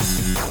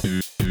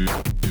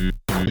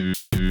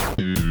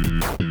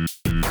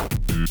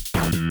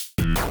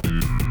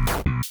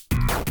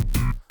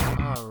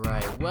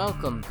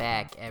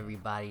back,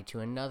 everybody, to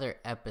another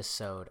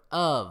episode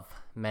of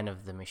Men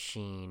of the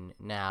Machine.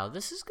 Now,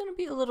 this is going to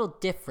be a little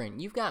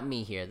different. You've got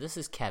me here. This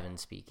is Kevin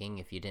speaking,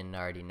 if you didn't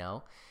already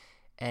know.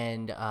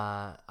 And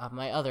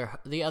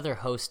the other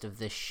host of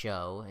this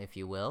show, if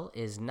you will,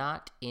 is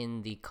not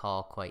in the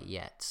call quite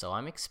yet. So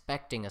I'm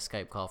expecting a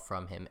Skype call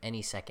from him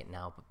any second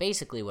now. But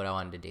basically what I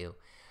wanted to do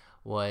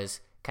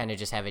was kind of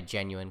just have a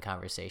genuine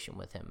conversation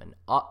with him. And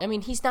I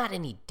mean, he's not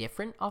any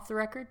different off the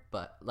record,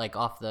 but like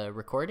off the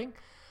recording.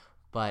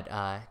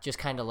 But just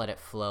kind of let it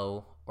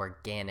flow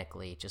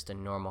organically, just a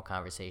normal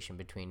conversation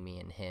between me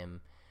and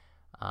him.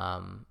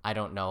 I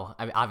don't know.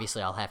 I mean,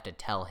 obviously, I'll have to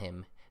tell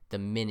him the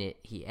minute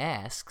he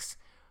asks.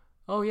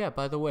 Oh, yeah,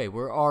 by the way,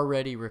 we're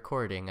already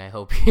recording. I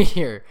hope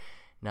you're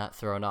not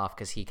thrown off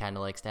because he kind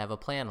of likes to have a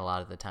plan a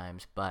lot of the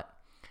times. But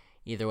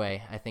either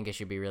way, I think it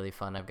should be really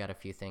fun. I've got a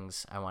few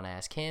things I want to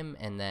ask him.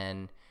 And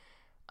then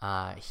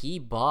he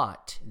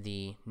bought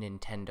the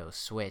Nintendo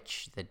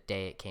Switch the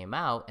day it came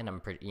out. And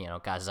I'm pretty,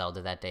 got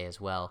Zelda that day as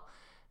well.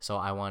 So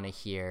I want to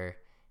hear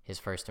his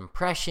first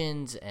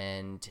impressions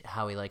and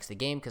how he likes the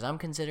game because I'm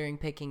considering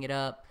picking it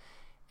up.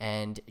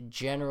 And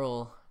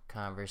general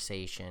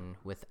conversation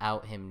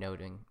without him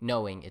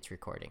knowing it's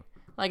recording.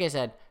 Like I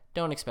said,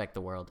 don't expect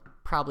the world.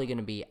 Probably going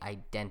to be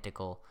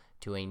identical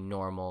to a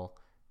normal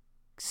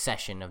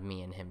session of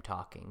me and him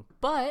talking.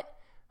 But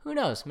who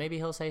knows? Maybe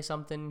he'll say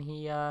something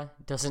he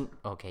doesn't.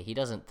 Okay, he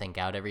doesn't think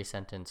out every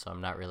sentence, so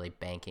I'm not really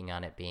banking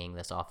on it being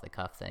this off the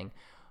cuff thing.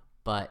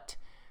 But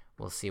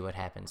we'll see what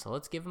happens. So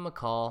let's give him a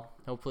call.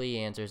 Hopefully he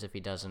answers. If he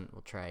doesn't,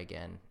 we'll try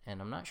again.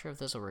 And I'm not sure if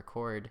this will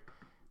record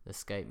the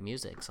Skype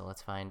music, so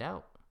let's find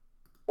out.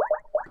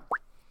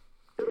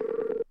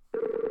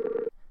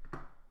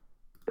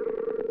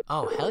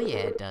 Oh, hell yeah,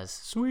 it does.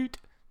 Sweet.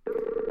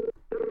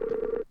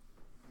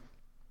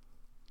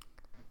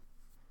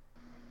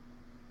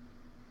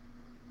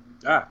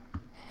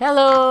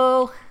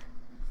 Hello.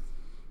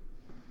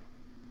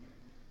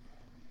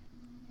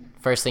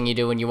 First thing you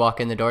do when you walk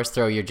in the door is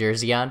throw your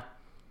jersey on.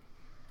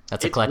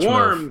 That's a clutch move. It's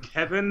warm,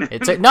 Kevin.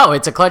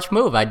 It's a clutch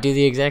move. I'd do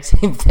the exact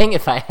same thing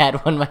if I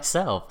had one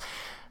myself.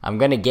 I'm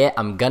gonna get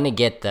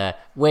the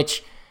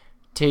which.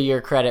 To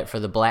your credit for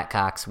the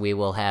Blackhawks, we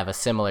will have a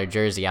similar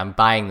jersey. I'm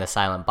buying the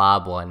Silent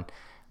Bob one,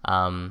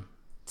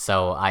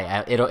 so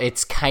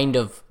it's kind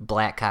of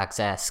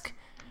Blackhawks-esque.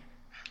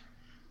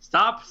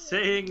 Stop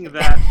saying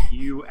that,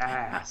 you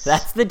ass.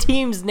 That's the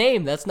team's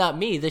name. That's not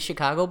me. The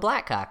Chicago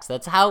Blackhawks.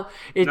 That's how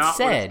it's not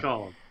said. What it's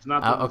called. It's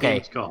not what the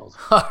team's called.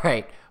 All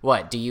right.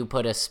 What? Do you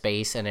put a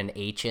space and an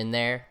H in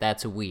there?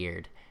 That's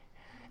weird.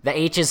 The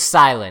H is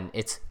silent.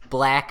 It's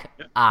Black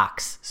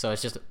Ox, so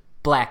it's just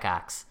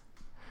Blackhawks.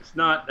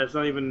 That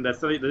doesn't even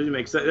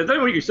make sense. That's not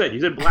what you said. You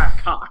said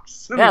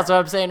Blackhawks. Yeah, that's what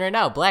I'm saying right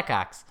now.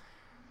 Blackhawks.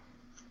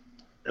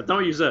 That's not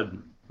what you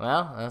said.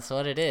 Well, that's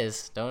what it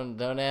is.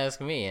 Don't ask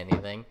me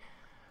anything.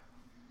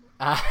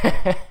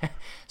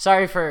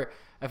 Sorry for.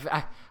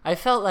 I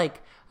felt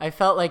like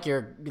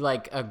you're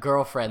like a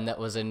girlfriend that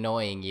was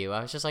annoying you.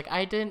 I was just like,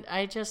 I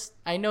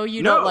know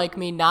you don't like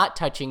me not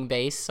touching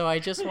base, so I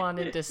just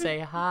wanted to say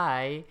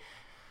hi.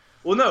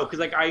 Well, no, because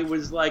I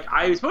was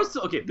supposed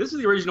to. Okay, this is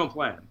the original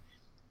plan.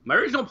 My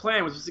original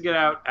plan was supposed to get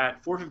out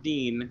at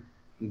 4:15,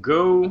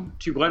 go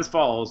to Glens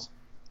Falls,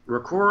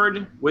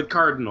 record with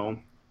Cardinal,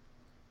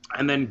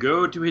 and then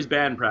go to his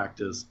band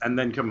practice, and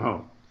then come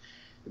home.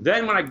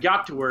 Then when I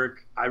got to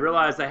work, I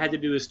realized I had to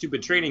do this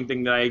stupid training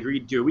thing that I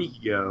agreed to a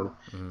week ago.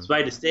 Mm-hmm. So I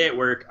had to stay at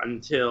work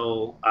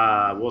until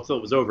it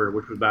was over,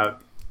 which was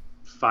about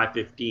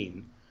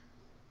 5:15.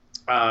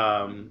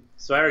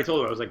 So I already told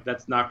him, I was like,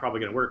 that's not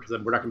probably going to work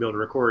because we're not going to be able to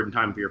record in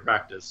time for your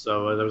practice.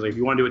 So I was like, if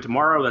you want to do it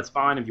tomorrow, that's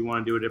fine. If you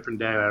want to do a different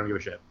day, I don't give a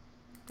shit.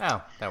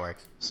 Oh, that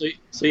works.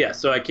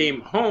 So I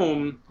came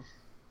home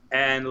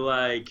and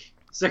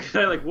second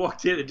I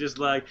walked in and just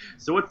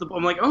so what's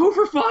I'm like, oh,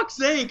 for fuck's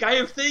sake, I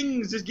have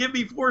things. Just give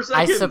me 4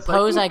 seconds. I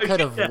suppose I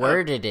could have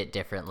worded it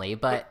differently,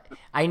 but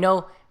I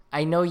know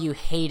you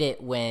hate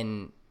it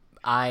when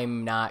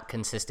I'm not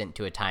consistent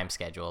to a time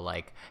schedule.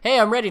 Like, hey,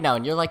 I'm ready now.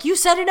 And you're like, you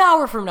said an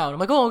hour from now. And I'm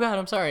like, oh, God,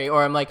 I'm sorry.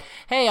 Or I'm like,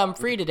 hey, I'm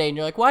free today. And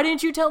you're like, why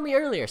didn't you tell me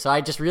earlier? So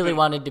I just really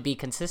wanted to be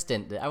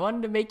consistent. I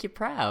wanted to make you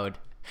proud.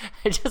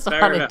 I just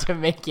wanted to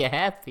make you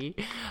happy.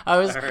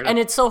 And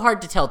it's so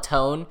hard to tell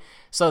tone.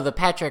 So the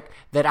Patrick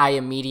that I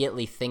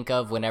immediately think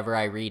of whenever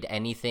I read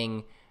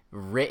anything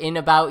written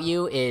about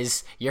you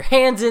is your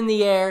hands in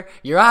the air,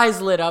 your eyes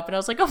lit up. And I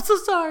was like, I'm so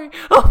sorry.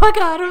 Oh, my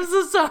God, I'm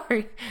so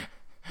sorry.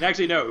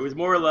 Actually, no, it was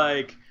more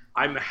like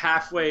I'm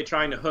halfway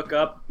trying to hook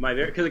up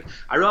because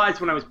I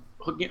realized when I was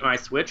hooking up my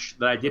Switch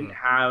that I didn't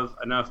have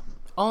enough.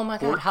 Oh my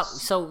God!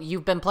 So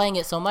you've been playing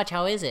it so much?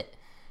 How is it?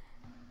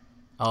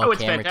 Oh,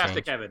 it's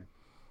fantastic, Evan.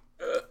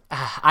 The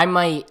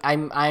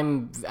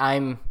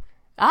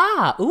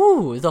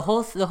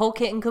whole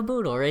kit and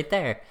caboodle right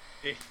there.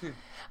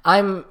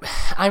 I'm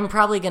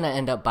probably gonna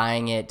end up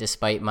buying it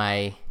despite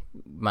my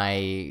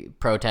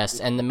protests,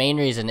 and the main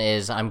reason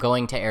is I'm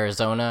going to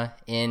Arizona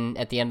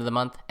at the end of the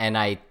month, and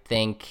I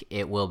think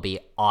it will be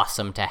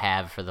awesome to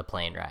have for the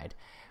plane ride.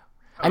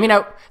 I mean,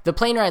 the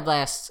plane ride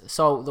lasts.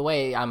 So the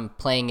way I'm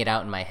playing it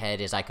out in my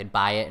head is I could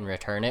buy it and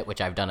return it,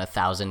 which I've done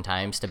 1,000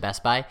 times to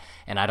Best Buy,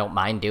 and I don't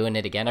mind doing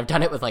it again. I've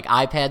done it with like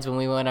iPads when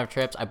we went on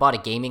trips. I bought a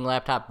gaming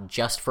laptop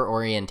just for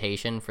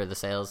orientation for the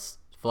sales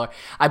floor.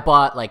 I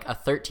bought like a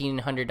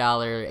 $1,300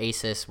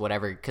 Asus,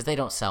 whatever, because they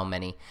don't sell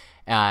many.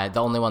 The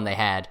only one they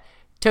had.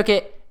 Took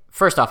it.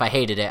 First off, I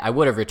hated it. I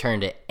would have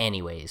returned it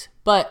anyways,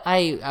 but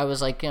I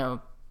was like,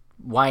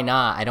 why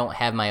not? I don't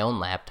have my own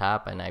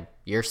laptop, and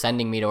you're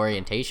sending me to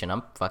orientation.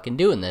 I'm fucking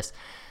doing this.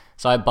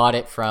 So I bought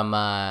it from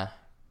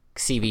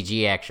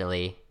CVG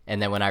actually,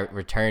 and then when I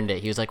returned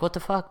it, he was like, "What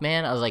the fuck,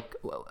 man?" I was like,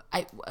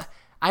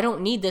 I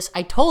don't need this.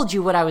 I told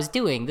you what I was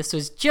doing. This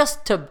was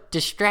just to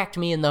distract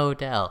me in the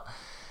hotel."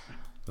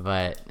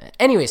 But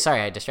anyway, sorry,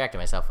 I distracted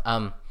myself.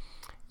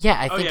 Yeah,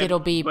 I think it'll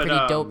be pretty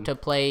dope to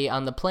play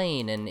on the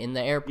plane and in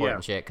the airport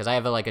and shit, because I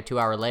have a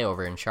 2-hour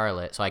layover in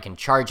Charlotte, so I can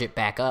charge it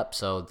back up,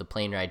 so the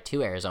plane ride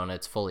to Arizona,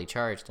 it's fully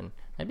charged, and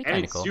that'd be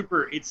kind of cool.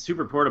 It's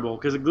super portable,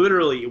 because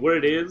literally what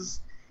it is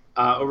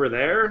over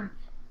there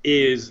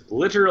is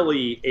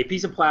literally a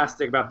piece of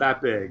plastic about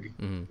that big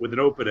with an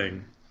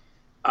opening.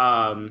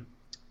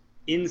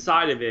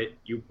 Inside of it,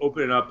 you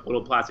open it up, a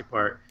little plastic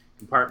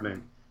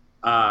compartment,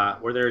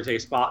 where there's a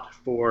spot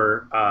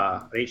for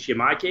an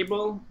HDMI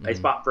cable, a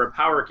spot for a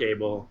power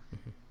cable,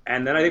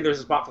 and then I think there's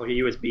a spot for like a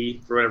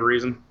USB for whatever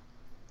reason.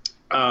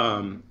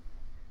 And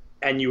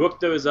you hook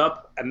those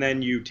up, and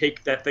then you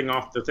take that thing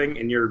off the thing,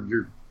 and you're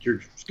good to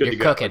go.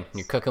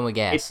 You're cooking with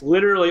gas. It's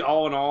literally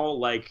all in all,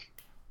 like,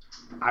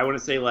 I want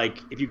to say, like,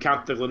 if you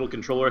count the little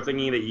controller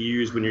thingy that you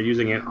use when you're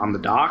using it on the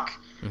dock,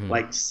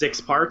 like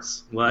 6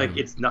 parts, like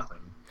it's nothing.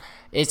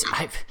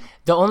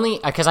 The only,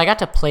 because I got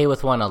to play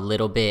with one a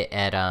little bit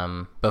at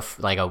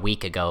like a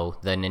week ago.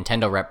 The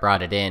Nintendo rep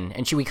brought it in,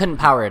 and we couldn't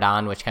power it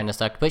on, which kind of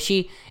sucked. But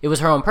it was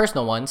her own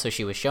personal one, so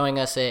she was showing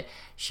us it.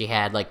 She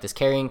had like this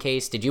carrying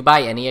case. Did you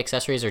buy any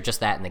accessories or just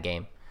that in the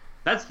game?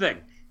 That's the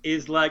thing.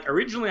 Is like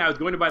originally I was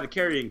going to buy the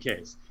carrying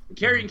case. The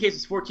carrying case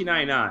was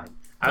 $14.99.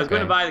 I was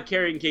going to buy the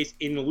carrying case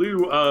in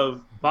lieu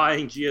of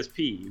buying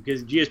GSP,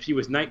 because GSP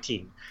was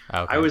 $19.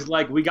 Okay. I was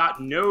like, we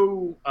got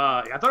no.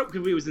 I thought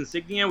because we was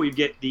Insignia, we'd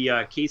get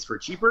the case for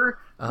cheaper.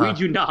 We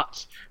do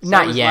not. So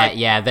not yet.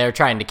 Yeah, they're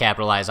trying to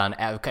capitalize on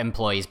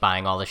employees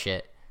buying all the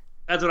shit.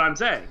 That's what I'm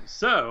saying.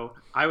 So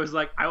I was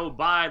like, I will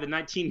buy the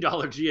 $19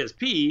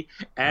 GSP,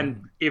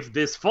 and if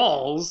this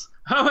falls,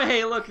 oh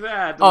hey, look at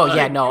that. Oh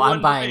yeah, no,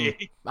 I'm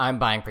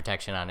buying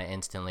protection on it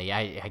instantly.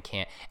 I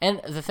can't. And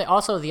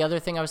the other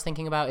thing I was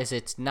thinking about is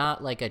it's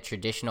not like a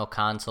traditional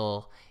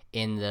console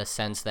in the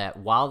sense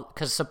that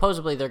because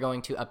supposedly they're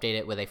going to update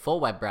it with a full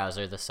web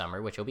browser this summer,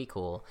 which will be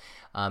cool.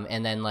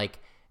 And then like,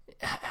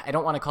 I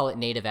don't want to call it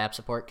native app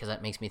support because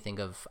that makes me think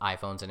of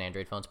iPhones and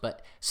Android phones,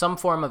 but some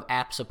form of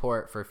app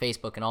support for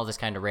Facebook and all this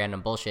kind of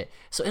random bullshit.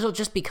 So it'll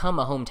just become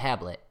a home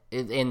tablet.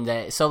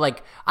 So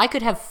like I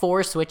could have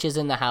 4 Switches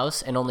in the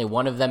house and only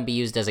one of them be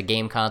used as a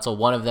game console,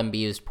 one of them be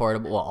used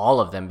portable, well,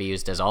 all of them be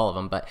used as all of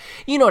them, but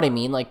you know what I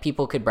mean? Like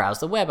people could browse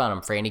the web on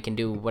them. Franny can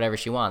do whatever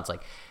she wants.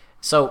 Like,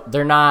 so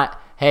they're not,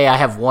 hey, I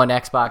have one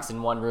Xbox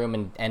in one room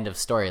and end of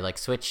story. Like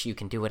Switch, you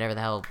can do whatever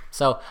the hell.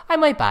 So I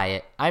might buy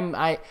it.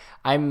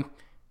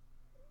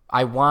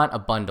 I want a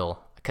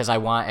bundle because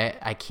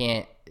I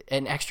can't.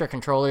 And extra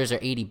controllers are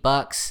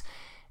 $80,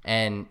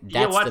 and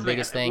that's the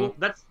biggest thing.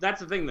 Well, that's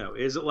the thing though.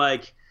 Is it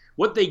like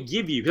what they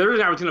give you? Because the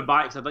reason I was going to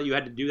buy it because I thought you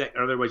had to do that,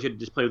 otherwise you had to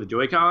just play with the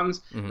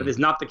Joy-Cons. But it's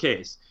not the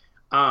case.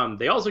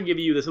 They also give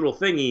you this little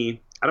thingy.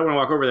 I don't want to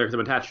walk over there because I'm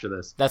attached to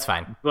this. That's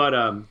fine.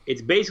 But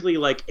it's basically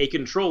like a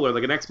controller,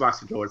 like an Xbox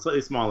controller. It's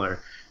slightly smaller.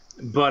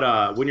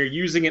 But when you're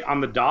using it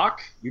on the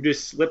dock, you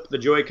just slip the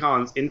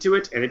Joy-Cons into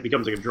it, and it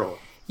becomes a controller.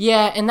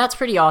 Yeah, and that's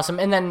pretty awesome.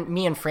 And then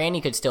me and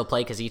Franny could still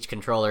play because each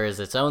controller is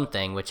its own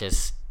thing, which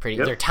is pretty...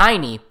 Yep. They're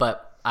tiny,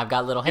 but I've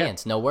got little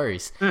hands. No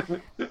worries.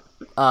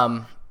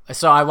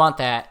 So I want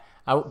that.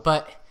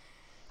 But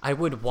I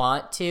would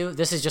want to...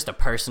 This is just a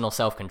personal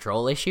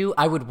self-control issue.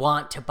 I would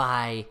want to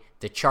buy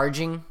the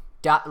charging...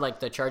 like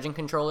the charging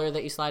controller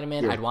that you slide them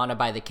in. Yeah. I'd want to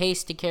buy the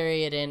case to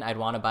carry it in. I'd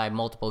want to buy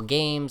multiple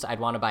games.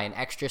 I'd want to buy an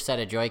extra set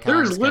of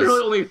Joy-Cons. There's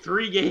literally only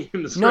 3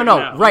 games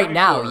right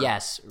now,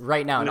 yes.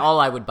 Right now, and all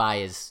I would buy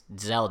is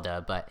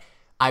Zelda, but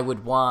I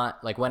would want,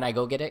 like, when I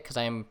go get it, because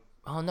I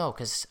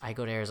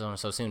go to Arizona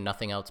so soon,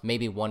 nothing else.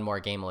 Maybe one more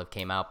game will have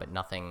came out, but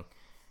nothing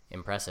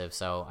impressive,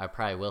 so I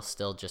probably will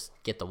still just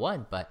get the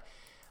one, but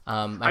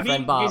my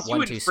friend bought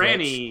 1-2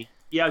 Switch.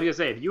 Yeah, I was gonna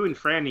say, if you and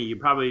Franny, you'd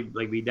probably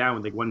like be down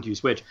with like 1-2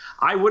 Switch.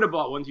 I would have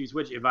bought 1-2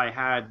 Switch if I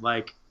had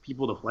like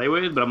people to play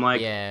with, but I'm like,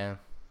 yeah,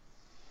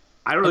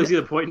 I don't really see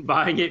the point in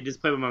buying it.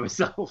 Just play with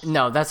myself.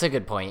 No, that's a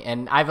good point.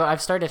 And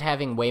I've started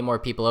having way more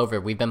people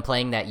over. We've been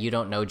playing that You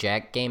Don't Know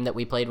Jack game that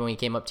we played when we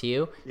came up to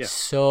you. Yeah.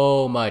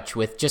 So much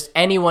with just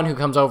anyone who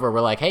comes over.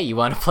 We're like, hey, you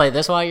want to play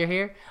this while you're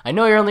here? I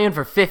know you're only in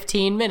for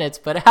 15 minutes,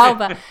 but how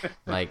about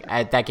like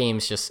that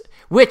game's just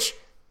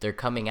they're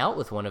coming out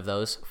with one of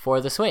those for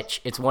the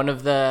Switch. It's one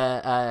of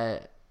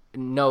the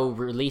no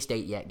release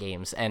date yet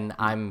games, and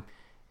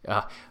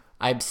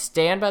I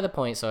stand by the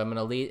point. So I'm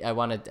gonna lead. I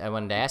wanted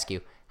to ask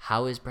you,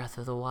 How is Breath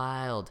of the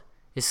Wild?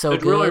 It's so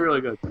It's good. really,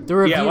 really good. The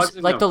reviews,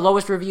 Yeah, the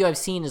lowest review I've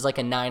seen is like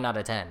a 9 out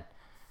of 10.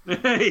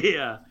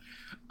 Yeah.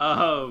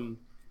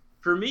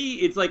 For me,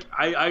 it's like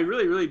I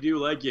really, really do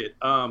like it.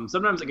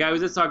 Sometimes like I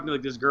was just talking to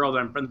like this girl that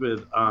I'm friends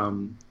with,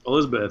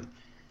 Elizabeth,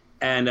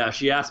 and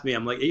she asked me,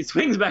 I'm like, it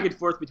swings back and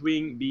forth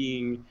between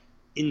being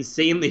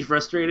insanely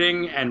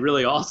frustrating and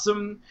really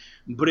awesome,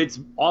 but it's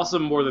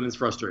awesome more than it's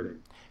frustrating.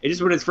 It's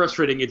just when it's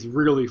frustrating, it's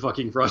really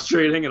fucking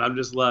frustrating, and I'm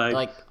just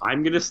like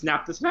I'm gonna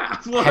snap the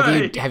snap.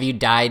 Have you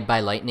died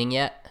by lightning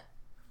yet?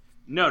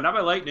 No, not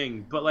by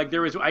lightning, but like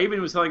I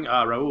even was telling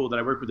Raul that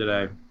I worked with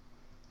today,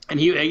 and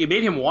he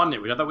made him want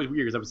it, which I thought was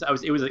weird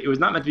because it was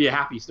not meant to be a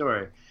happy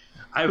story.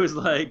 I was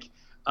like,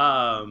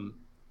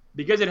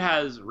 because it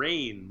has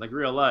rain like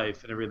real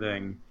life and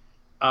everything,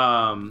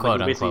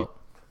 Quote like unquote.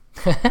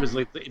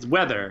 It's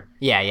weather.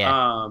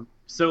 Yeah.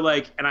 So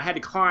like, and I had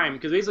to climb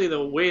because basically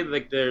the way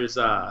like there's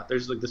like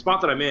the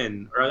spot that I'm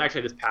in, or actually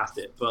I just passed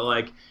it, but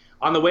like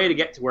on the way to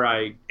get to where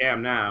I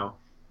am now,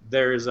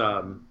 there's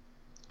from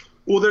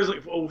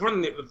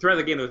the throughout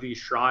the game there's these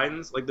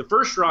shrines. Like the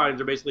first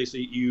shrines are basically so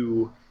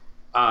you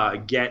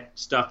get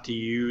stuff to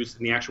use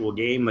in the actual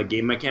game, like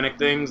game mechanic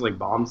things, like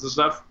bombs and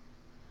stuff.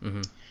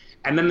 Mm-hmm.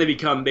 And then they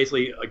become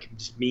basically like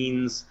just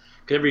means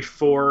because every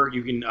 4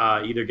 you can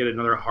either get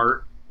another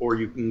heart or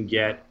you can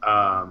get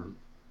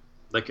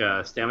like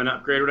a stamina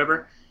upgrade or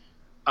whatever.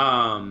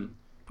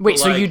 Wait,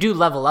 so you do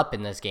level up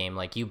in this game?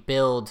 Like you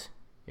build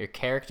your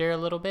character a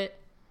little bit?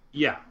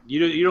 Yeah,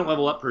 you don't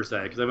level up per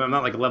se because I'm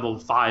not like level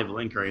 5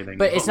 Link or anything.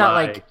 But it's not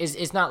like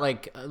it's not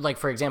like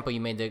for example,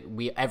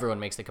 everyone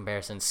makes the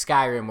comparison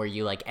Skyrim where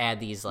you like add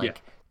these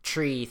like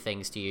tree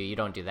things to you. You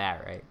don't do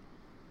that, right?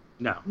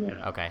 No.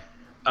 Okay.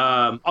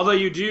 Although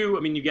you do, I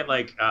mean, you get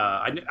like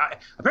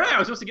apparently I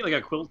was supposed to get like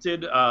a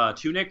quilted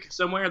tunic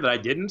somewhere that I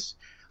didn't.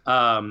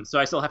 So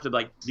I still have to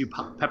like do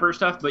pepper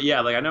stuff. But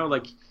yeah, like I know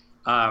like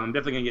I'm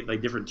definitely gonna get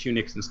like different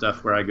tunics and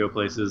stuff where I go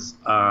places.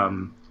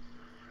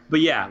 But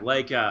yeah,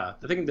 like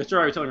the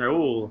story I was telling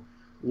Raul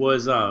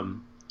was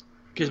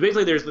because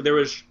basically there's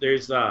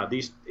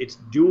these it's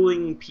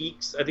dueling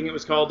peaks, I think it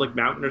was called, like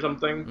mountain or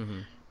something.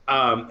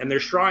 Mm-hmm. And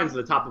there's shrines at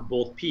the top of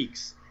both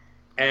peaks,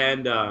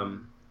 and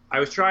I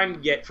was trying to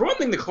get, for one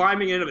thing, the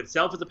climbing in of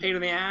itself is a pain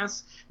in the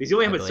ass because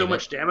you only have so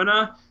much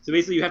stamina. So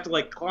basically, you have to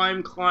like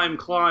climb,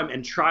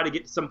 and try to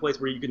get to some place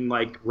where you can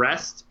like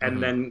rest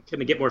and then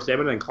kind of get more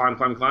stamina and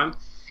climb.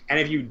 And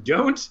if you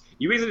don't,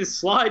 you basically just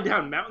slide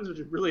down mountains, which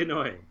is really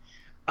annoying.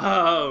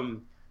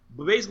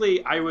 But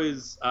basically, I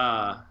was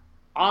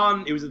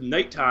it was at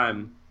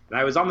nighttime, and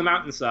I was on the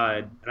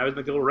mountainside, and I was in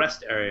like the little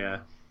rest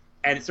area,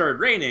 and it started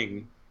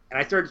raining, and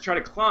I started to try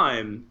to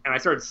climb, and I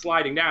started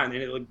sliding down,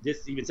 and it like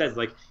this even says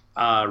like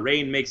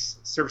rain makes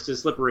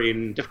surfaces slippery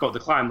and difficult to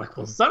climb. Like,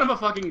 well, son of a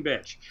fucking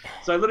bitch.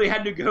 So I literally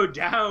had to go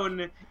down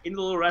into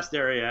the little rest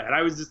area, and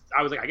I was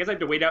like, I guess I have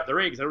to wait out the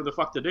rain because I don't know what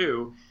the fuck to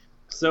do.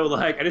 So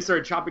like I just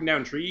started chopping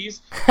down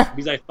trees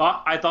because I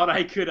thought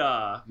I could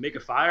make a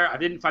fire. I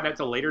didn't find out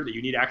till later that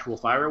you need actual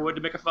firewood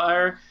to make a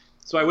fire.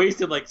 So I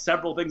wasted like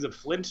several things of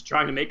flint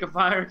trying to make a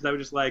fire because I was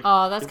just like,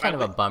 oh, that's kind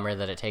of a bummer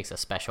that it takes a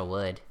special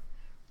wood.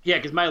 Yeah,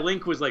 because my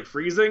Link was like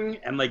freezing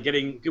and like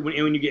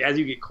when you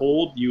get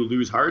cold, you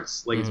lose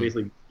hearts. Like it's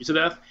basically you to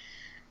death.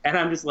 And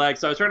I'm just like,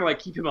 so I was trying to like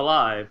keep him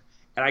alive,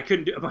 and I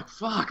couldn't do. I'm like,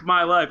 fuck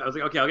my life. I was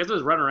like, okay, I guess I'll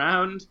just run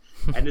around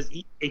and just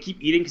eat and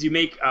keep eating because you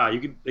make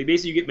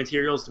you get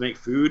materials to make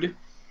food,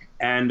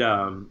 and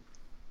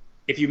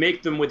if you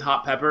make them with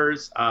hot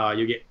peppers,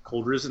 you get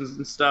cold resistance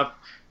and stuff,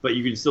 but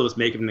you can still just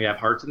make them to have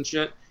hearts and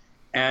shit.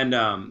 And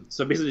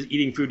so basically just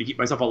eating food to keep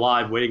myself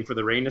alive, waiting for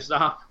the rain to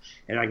stop,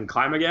 and I can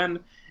climb again.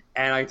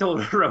 And I told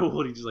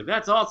Raul, he's just like,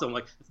 that's awesome. I'm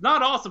like, it's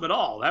not awesome at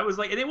all. That was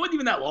like, and it wasn't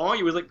even that long.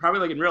 It was like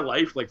probably like in real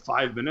life, like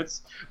 5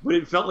 minutes, but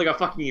it felt like a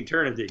fucking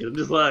eternity. I'm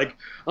just like,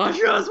 I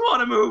just want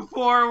to move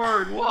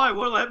forward. Why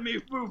won't let me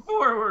move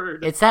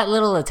forward? It's that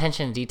little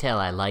attention to detail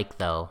I like,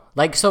 though.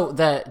 Like, so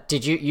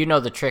did you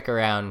know the trick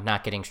around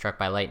not getting struck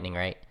by lightning,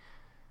 right?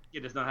 Yeah,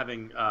 just not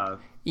having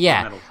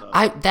yeah,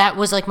 that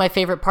was like my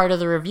favorite part of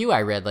the review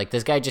I read. Like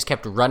this guy just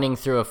kept running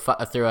through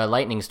a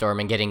lightning storm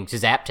and getting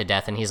zapped to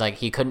death, and he's like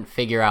he couldn't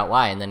figure out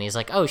why. And then he's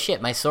like, "Oh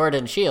shit, my sword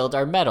and shield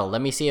are metal.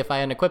 Let me see if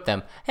I unequip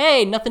them.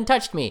 Hey, nothing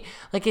touched me."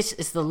 Like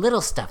it's the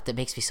little stuff that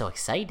makes me so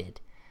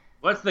excited.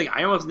 Well, that's the thing.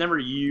 I almost never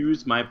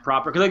use my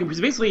proper because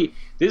basically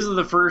this is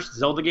the first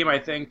Zelda game I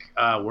think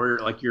where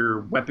like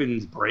your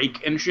weapons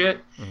break and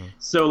shit. Mm-hmm.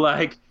 So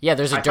like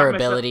there's a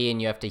durability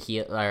and you have to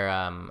heal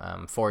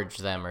or forge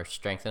them or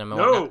strengthen them.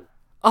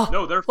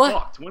 No, they're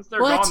fucked. Once they're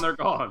gone, they're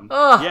gone.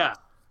 Yeah.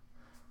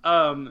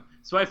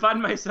 So I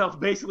find myself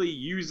basically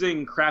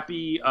using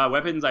crappy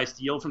weapons I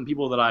steal from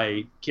people that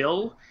I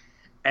kill.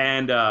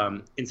 And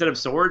instead of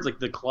swords, like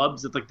the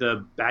clubs that like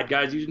the bad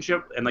guys use and shit,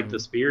 and like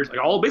the spears, like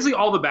basically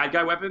all the bad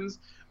guy weapons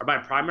are my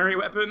primary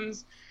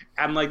weapons.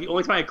 And like the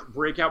only time I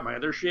break out my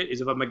other shit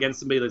is if I'm against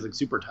somebody that's like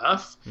super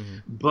tough. Mm-hmm.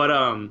 But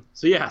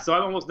so I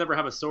almost never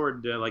have a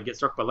sword to like get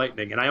struck by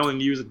lightning, and I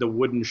only use the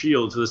wooden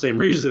shield for the same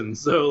reason.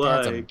 So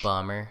like that's a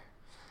bummer.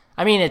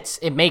 I mean,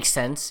 it makes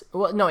sense.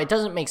 Well, no, it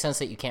doesn't make sense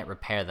that you can't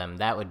repair them.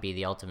 That would be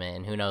the ultimate,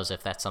 and who knows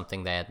if that's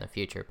something they add in the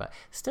future. But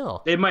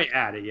still, They might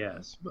add it,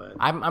 yes, but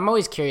I'm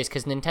always curious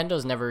because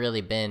Nintendo's never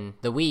really been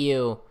the Wii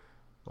U.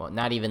 Well,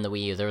 not even the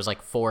Wii U. There was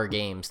like 4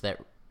 games that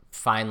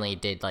finally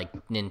did like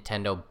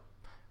Nintendo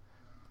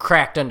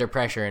cracked under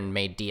pressure and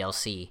made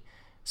DLC.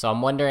 So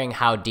I'm wondering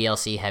how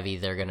DLC heavy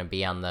they're going to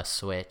be on the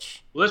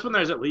Switch. well, this one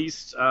there's at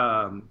least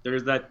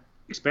there's that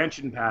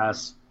expansion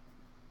pass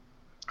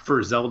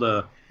for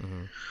Zelda,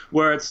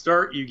 where at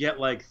start you get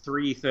like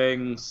 3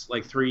 things,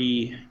 like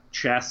 3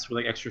 chests with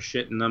like extra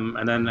shit in them,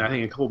 and then I think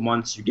in a couple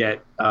months you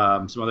get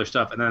some other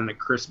stuff, and then at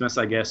Christmas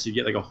I guess you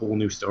get like a whole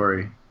new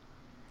story.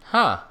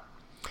 Huh.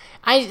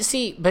 I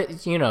see,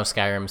 but you know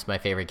Skyrim's my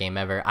favorite game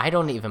ever. I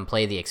don't even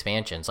play the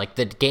expansions. Like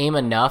the game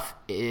enough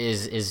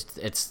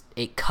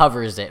it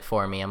covers it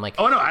for me. I'm like,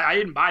 Oh no, I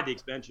didn't buy the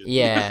expansion.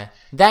 yeah,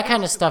 that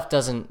kind of stuff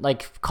doesn't,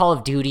 like Call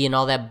of Duty and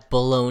all that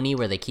baloney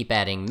where they keep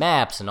adding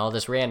maps and all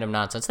this random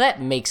nonsense.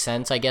 That makes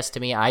sense, I guess,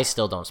 to me. I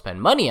still don't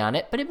spend money on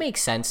it, but it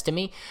makes sense to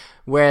me.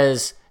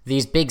 Whereas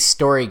these big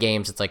story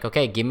games, it's like,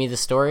 okay, give me the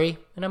story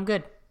and I'm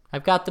good.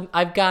 I've got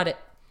it.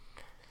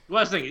 Well,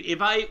 I was thinking,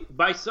 if I,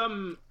 by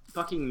some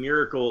fucking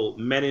miracle,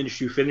 manage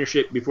to finish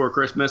it before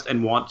Christmas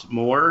and want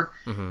more,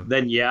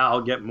 then yeah,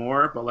 I'll get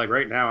more. But like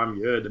right now, I'm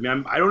good. I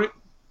mean,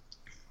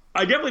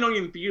 I definitely don't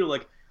even feel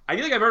like, I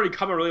feel like I've already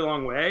come a really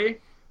long way.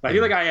 But I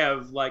feel like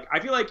I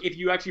feel like if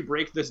you actually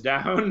break this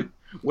down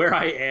where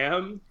I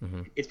am,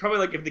 it's probably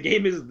like if the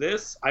game is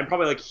this, I'm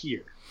probably like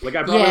here. Like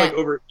I'm probably like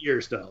over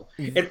here still.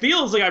 It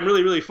feels like I'm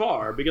really, really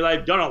far because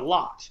I've done a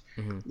lot.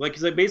 Like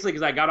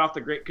because I got off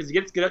the great, because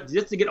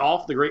just to get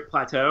off the Great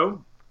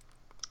Plateau,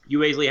 you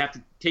basically have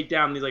to take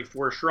down these like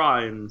 4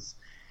 shrines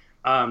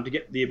to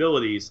get the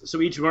abilities.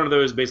 So each one of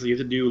those basically you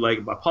have to do like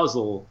a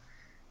puzzle,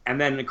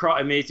 and then you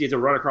have to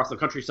run across the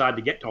countryside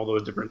to get to all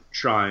those different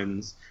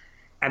shrines.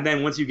 And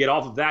then once you get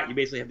off of that, you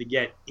basically have to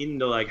get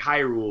into like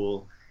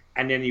Hyrule,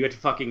 and then you have to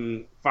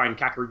fucking find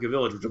Kakariko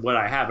Village, which is what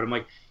I have. And I'm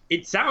like,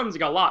 it sounds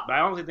like a lot, but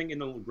I honestly think in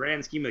the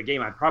grand scheme of the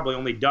game, I've probably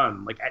only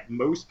done like at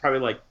most probably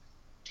like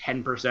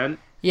 10%.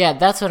 Yeah,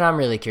 that's what I'm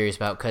really curious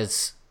about,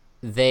 because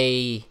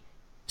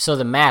so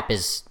the map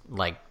is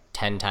like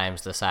 10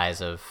 times the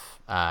size of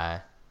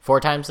 4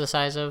 times the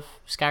size of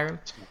Skyrim.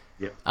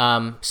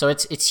 Yeah. So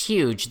it's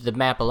huge, the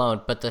map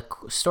alone, but the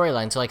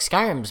storyline, so like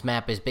Skyrim's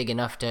map is big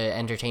enough to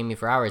entertain me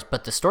for hours,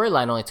 but the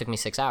storyline only took me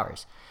 6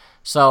 hours.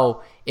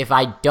 So if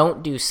I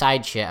don't do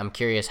side shit, I'm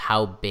curious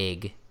how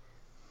big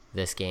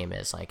this game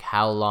is, like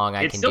how long I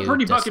can do. It's still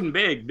pretty fucking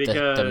big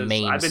because the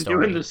main I've been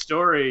story. doing the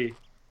story.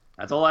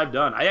 That's all I've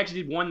done. I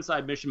actually did one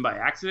side mission by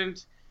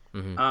accident.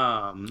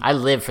 I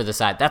live for the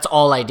side. That's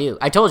all I do.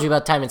 I told you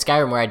about the time in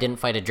Skyrim where I didn't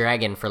fight a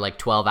dragon for like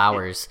 12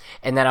 hours,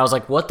 and then I was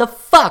like, what the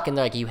fuck? And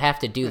they're like, you have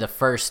to do the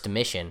first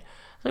mission. I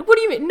was like, what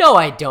do you mean? No,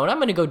 I don't. I'm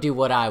gonna go do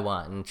what I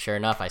want. And sure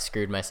enough, I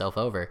screwed myself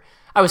over.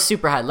 I was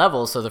super high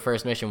level, so the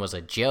first mission was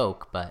a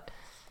joke, but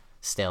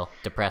still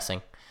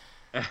depressing.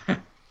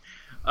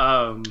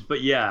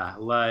 But yeah,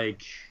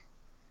 like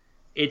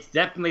it's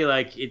definitely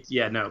like it's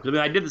no. 'Cause I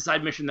mean, I did the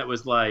side mission that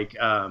was like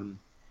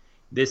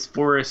this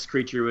forest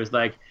creature was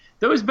like,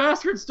 those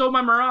bastards stole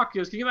my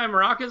maracas. Can you get my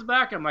maracas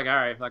back? I'm like, all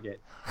right, fuck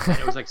it. And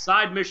it was like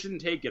side mission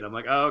taken. I'm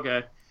like, oh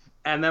okay.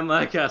 And then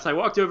like so I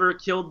walked over,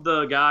 killed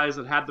the guys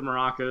that had the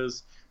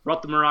maracas,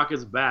 brought the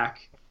maracas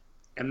back,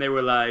 and they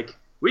were like,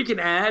 we can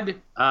add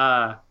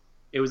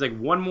it was like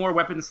one more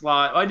weapon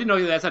slot. Oh, I didn't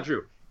know that's not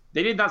true.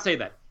 They did not say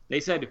that. They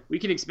said, we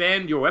can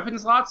expand your weapon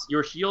slots,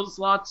 your shield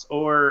slots,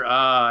 or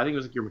I think it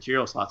was like your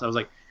material slots. I was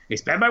like,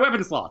 expand my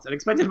weapon slots. And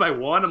expanded by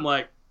 1. I'm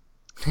like,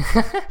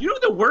 you know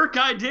the work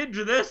I did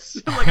to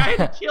this? Like, I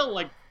had to kill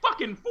like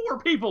fucking 4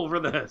 people for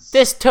this.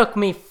 This took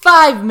me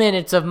 5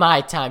 minutes of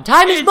my time.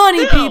 Time is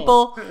money, still.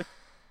 People.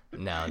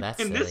 No, that's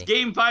in silly. this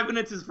game, 5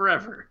 minutes is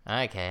forever.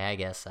 Okay, I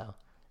guess so.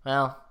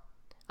 Well,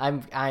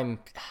 I'm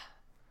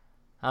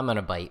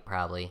gonna bite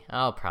probably.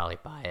 I'll probably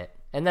buy it,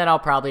 and then I'll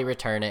probably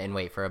return it and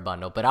wait for a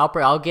bundle. But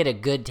I'll get a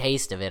good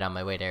taste of it on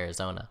my way to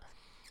Arizona.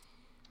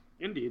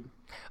 Indeed.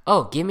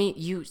 Oh,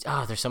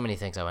 there's so many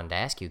things I wanted to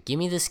ask you. Give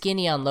me the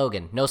skinny on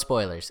Logan. No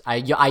spoilers.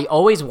 I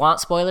always want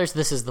spoilers.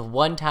 This is the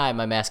one time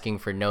I'm asking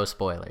for no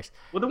spoilers.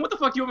 Well, then what the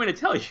fuck do you want me to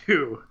tell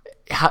you?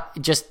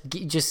 Just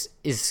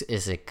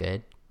is it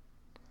good?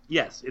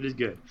 Yes, it is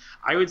good.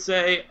 I would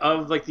say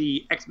of like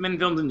the X-Men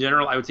films in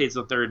general, I would say it's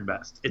the 3rd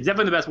best. It's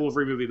definitely the best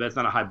Wolverine movie, but it's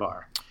not a high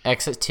bar.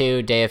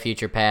 X2, Day of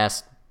Future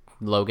Past,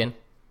 Logan.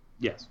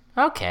 Yes.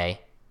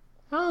 Okay.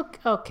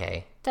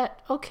 Okay.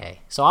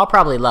 So I'll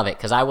probably love it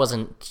because I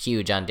wasn't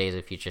huge on Days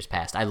of Futures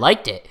Past. I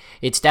liked it.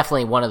 It's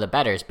definitely one of the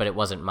betters, but it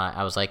wasn't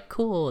I was like,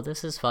 cool,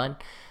 this is fun.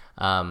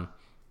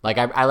 Like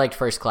I liked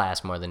First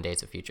Class more than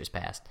Days of Futures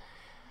Past.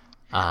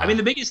 I mean,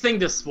 the biggest thing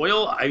to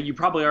spoil, you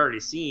probably already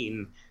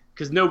seen,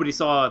 because nobody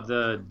saw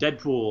the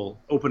Deadpool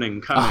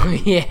opening coming.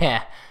 Oh,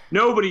 yeah.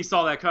 Nobody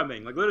saw that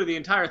coming. Like, literally the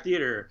entire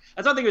theater.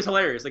 That's what I think was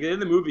hilarious. Like, in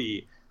the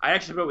movie, I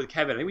actually spoke with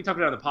Kevin. I think we talked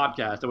about it on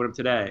the podcast. I went up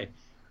today.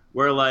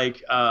 Where,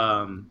 like,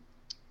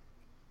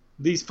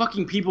 these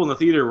fucking people in the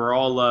theater were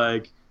all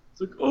like,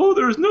 It's like, oh,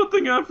 there's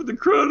nothing after the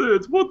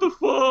credits. What the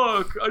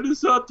fuck? I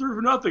just sat through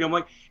for nothing. I'm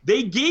like,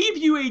 they gave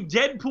you a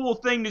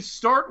Deadpool thing to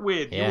start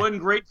with, you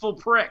ungrateful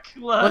prick.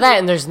 Well, that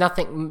and there's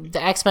nothing.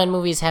 The X-Men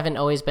movies haven't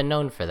always been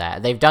known for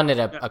that. They've done it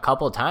a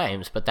couple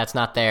times, but that's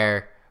not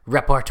their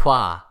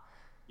repertoire.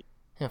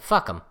 Yeah,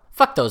 fuck them.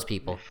 Fuck those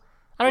people.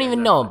 I don't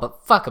even know them,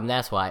 but fuck them.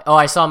 That's why. Oh,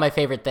 I saw my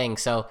favorite thing.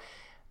 So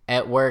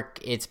at work,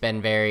 it's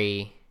been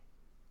very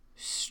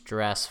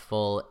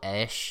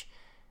stressful-ish.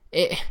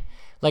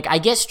 Like, I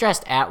get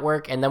stressed at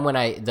work, and then when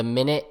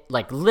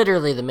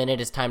literally the minute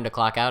it's time to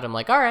clock out, I'm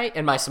like, all right,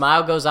 and my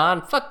smile goes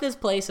on, fuck this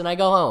place, and I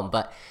go home.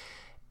 But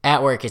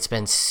at work, it's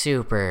been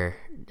super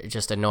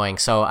just annoying.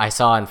 So I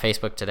saw on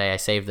Facebook today, I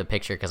saved the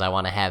picture because I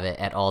want to have it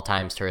at all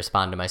times to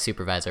respond to my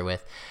supervisor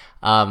with.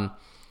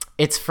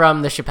 It's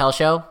from the Chappelle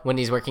Show when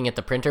he's working at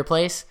the printer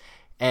place.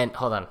 And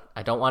hold on,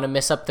 I don't want to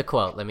mess up the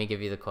quote. Let me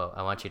give you the quote.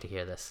 I want you to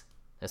hear this.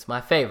 It's my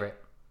favorite.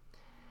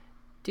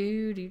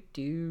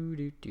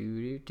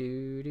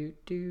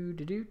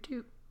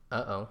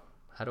 Uh-oh.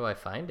 How do I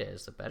find it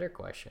is the better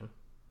question.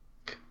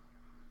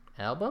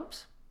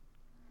 Albums?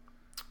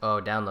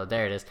 Oh, download.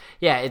 There it is.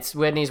 Yeah, it's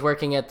when he's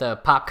working at the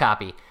Pop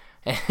Copy.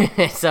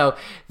 So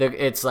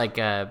it's like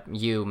a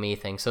me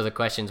thing. So the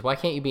question is, why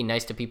can't you be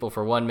nice to people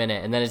for 1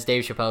 minute? And then it's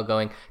Dave Chappelle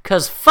going,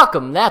 "'Cause fuck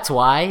them, that's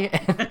why."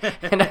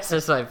 And that's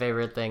just my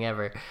favorite thing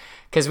ever.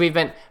 Because we've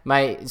been,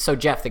 so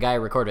Jeff, the guy I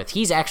record with,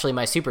 he's actually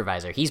my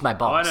supervisor. He's my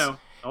boss.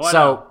 Oh, I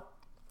know.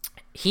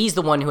 He's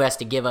the one who has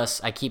to give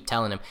us, I keep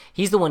telling him,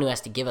 he's the one who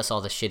has to give us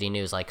all the shitty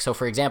news. Like, so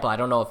for example, I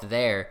don't know if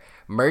their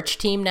merch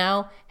team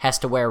now has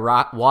to wear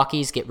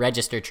walkies, get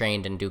register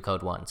trained, and do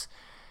code ones.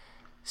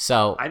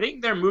 So I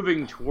think they're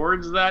moving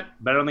towards that,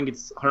 but I don't think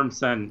it's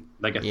 100%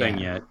 like a thing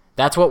yet.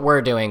 That's what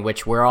we're doing,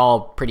 which we're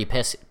all pretty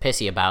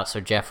pissy about.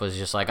 So Jeff was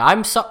just like,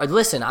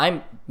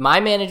 listen, my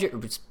manager,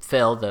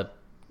 Phil, the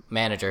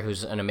manager,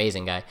 who's an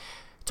amazing guy,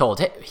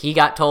 he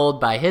got told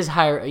by his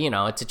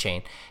it's a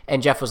chain.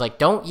 And Jeff was like,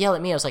 don't yell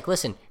at me. I was like,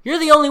 listen, you're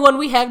the only one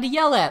we have to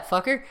yell at,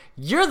 fucker.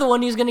 You're the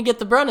one who's going to get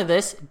the brunt of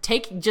this.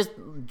 Just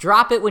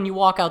drop it when you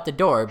walk out the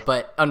door.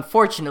 But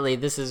unfortunately,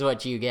 this is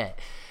what you get.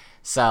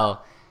 So,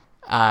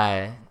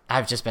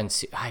 I've just been,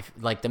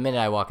 the minute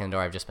I walk in the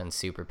door, I've just been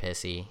super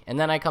pissy. And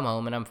then I come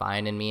home and I'm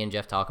fine. And me and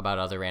Jeff talk about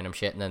other random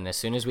shit. And then as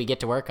soon as we get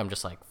to work, I'm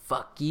just like,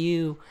 fuck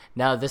you.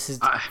 Now this is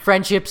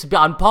friendships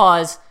on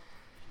pause.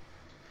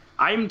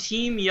 I'm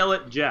team yell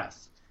at Jeff.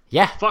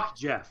 Yeah. Fuck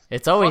Jeff.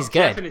 It's always Fuck good.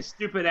 Jeff and his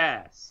stupid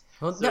ass.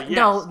 Well, that's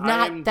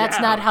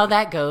not how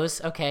that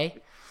goes, okay?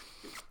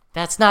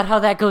 That's not how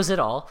that goes at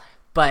all.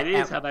 But it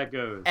is how that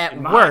goes.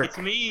 At work. It's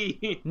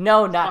me.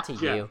 No, not to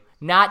Jeff. you.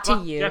 Not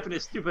Fuck to you. Jeff and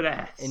his stupid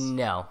ass.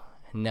 No.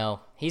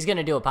 He's going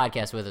to do a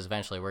podcast with us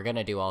eventually. We're going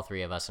to do all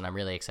three of us, and I'm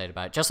really excited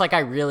about it. Just like I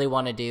really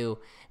want to do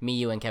me,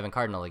 you, and Kevin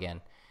Cardinal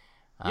again.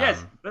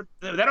 Yes,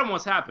 that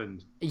almost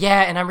happened.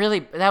 Yeah, and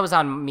that was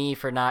on me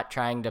for not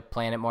trying to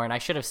plan it more, and I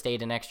should have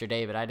sted an extra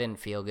day, but I didn't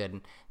feel good.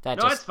 And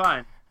that's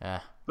fine.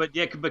 But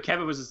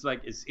Kevin was just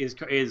like,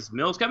 is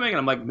Mills coming? And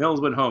I'm like,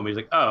 Mills went home. He's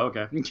like, oh,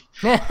 okay.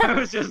 I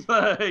was just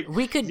like,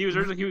 he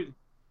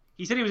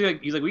said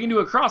he's like, we can do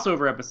a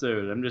crossover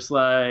episode. I'm just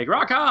like,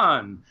 rock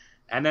on.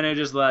 And then he was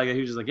just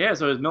like, yeah,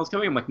 so is Mills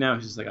coming? I'm like, no.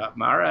 He's just like,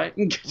 all right.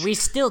 We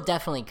still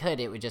definitely could.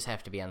 It would just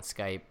have to be on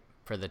Skype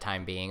for the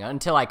time being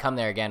until I come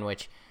there again,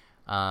 which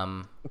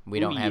we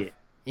don't have.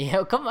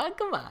 Come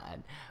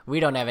on. We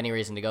don't have any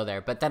reason to go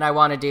there. But then I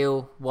want to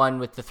do one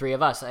with the three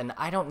of us, and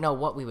I don't know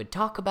what we would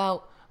talk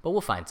about, but we'll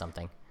find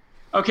something.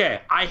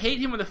 Okay, I hate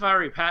him with a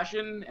fiery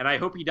passion, and I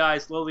hope he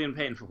dies slowly and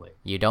painfully.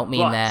 You don't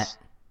mean that.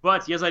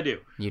 But yes, I do.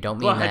 You don't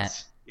mean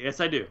that. Yes,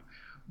 I do.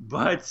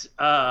 But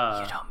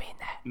you don't mean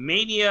that.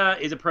 Mania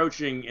is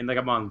approaching in like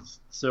a month,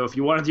 so if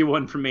you want to do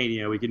one for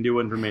Mania, we can do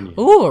one for Mania.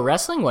 Ooh, a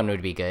wrestling one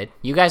would be good.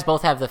 You guys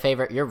both have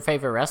your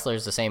favorite wrestler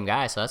is the same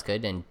guy, so that's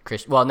good. And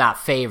not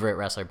favorite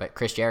wrestler, but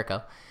Chris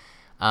Jericho.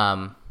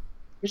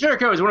 Chris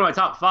Jericho is one of my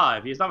top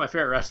 5. He's not my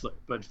favorite wrestler,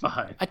 but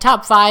fine. A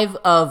top 5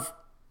 of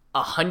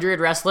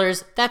 100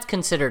 wrestlers, that's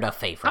considered a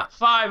favorite. Top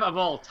 5 of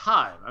all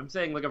time. I'm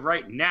saying like of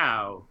right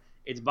now.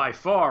 It's by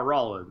far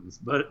Rollins,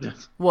 but...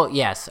 Well,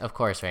 yes, of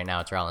course, right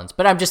now it's Rollins.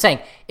 But I'm just saying,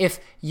 if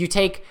you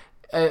take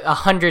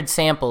 100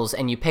 samples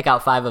and you pick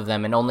out 5 of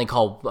them and only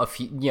call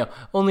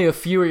only a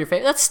few are your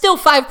favorites, that's still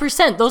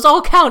 5%. Those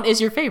all count as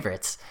your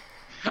favorites.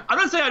 I'm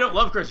not saying I don't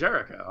love Chris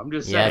Jericho. I'm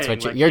just saying... Yeah,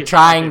 that's what you're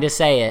trying to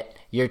say it.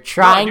 You're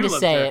trying to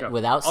say it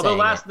without saying it.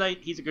 Although last night,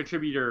 he's a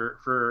contributor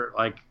for,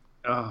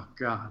 oh,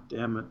 god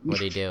damn it.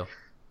 What'd he do?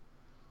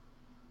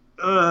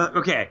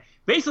 Okay.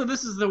 Basically,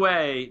 this is the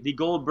way the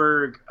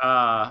Goldberg...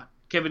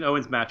 Kevin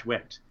Owens match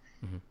went.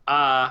 Mm-hmm.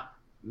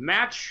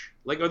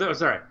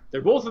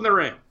 They're both in the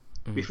ring.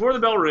 Mm-hmm. Before the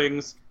bell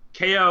rings,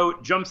 KO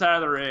jumps out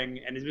of the ring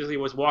and is basically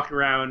was walking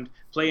around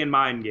playing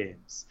mind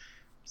games.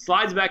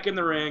 Slides back in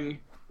the ring,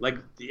 like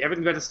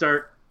everything's about to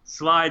start,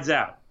 slides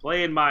out,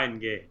 playing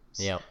mind games.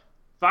 Yep.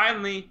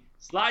 Finally,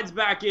 slides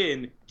back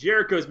in,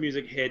 Jericho's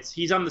music hits,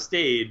 he's on the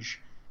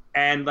stage,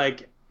 and I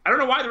don't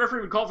know why the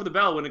referee would call for the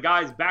bell when a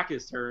guy's back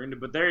is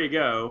turned, but there you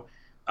go.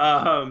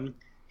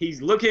 He's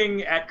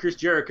looking at Chris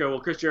Jericho while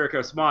Chris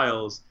Jericho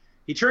smiles.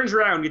 He turns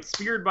around, gets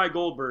speared by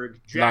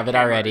Goldberg. Love it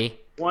already.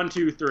 1,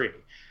 2, 3.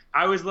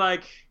 I was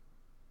like,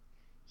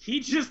 he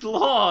just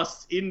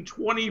lost in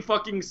 20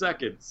 fucking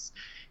seconds.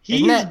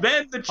 He's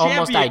been the champion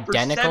almost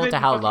identical for 7 to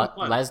how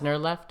fucking months. Lesnar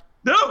left?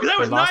 No, because that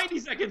was 90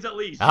 seconds at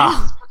least. Oh.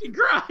 Jesus fucking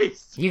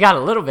Christ. You got a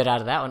little bit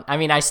out of that one. I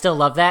mean, I still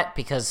love that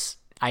because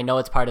I know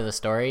it's part of the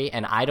story,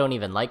 and I don't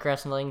even like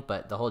wrestling,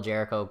 but the whole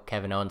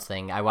Jericho-Kevin Owens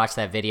thing, I watched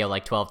that video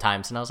like 12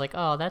 times, and I was like,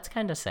 oh, that's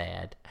kind of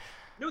sad.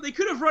 No, they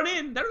could have run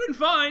in. That would have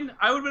been fine.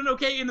 I would have been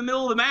okay in the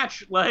middle of the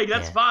match. Like,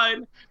 that's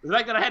fine. The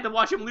fact that I had to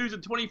watch him lose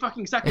in 20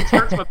 fucking seconds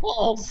hurts my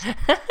balls.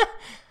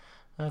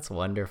 That's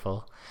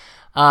wonderful.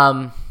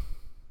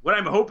 What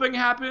I'm hoping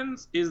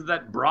happens is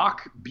that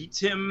Brock beats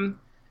him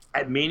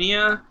at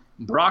Mania,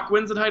 Brock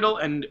wins the title,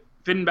 and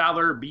Finn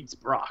Balor beats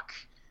Brock.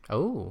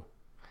 Oh,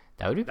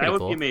 that would be pretty cool.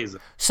 That would be amazing.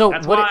 So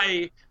that's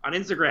why on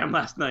Instagram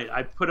last night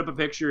I put up a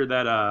picture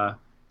that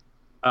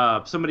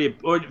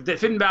that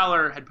Finn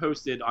Balor had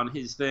posted on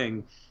his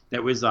thing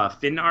that was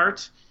Finn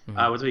art,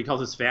 was what he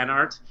calls his fan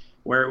art,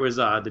 where it was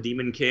the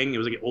Demon King. It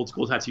was like an old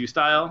school tattoo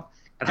style.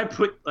 And I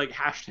put like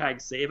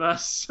hashtag save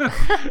us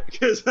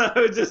because I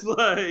even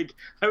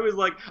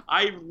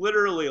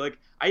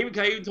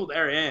told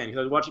Ariane because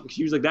I was watching.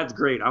 She was like, "That's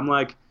great." I'm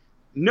like,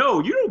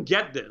 "No, you don't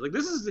get this. Like,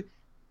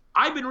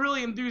 I've been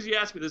really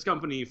enthusiastic with this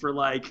company for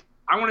like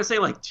I want to say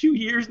like 2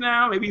 years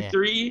now, maybe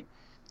 3.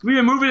 We've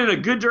been moving in a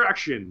good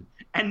direction,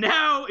 and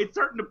now it's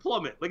starting to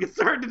plummet. Like it's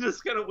starting to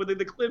just kind of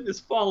the cliff is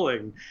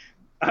falling.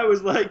 I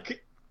was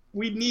like,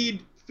 we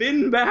need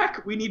Finn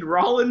back. We need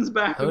Rollins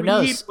back. Who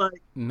knows?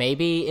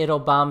 Maybe it'll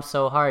bomb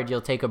so hard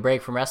you'll take a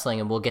break from wrestling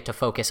and we'll get to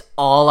focus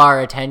all our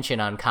attention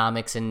on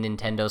comics and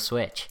Nintendo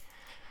Switch.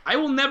 I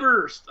will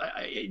never...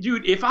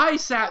 Dude, if I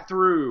sat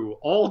through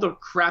all the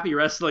crappy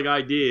wrestling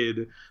I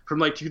did from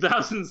like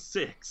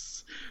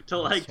 2006 to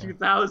like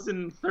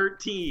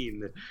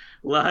 2013,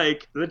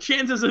 like the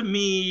chances of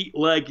me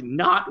like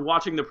not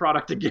watching the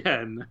product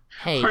again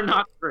are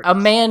not great. A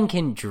man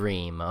can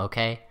dream,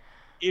 okay?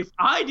 If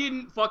I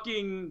didn't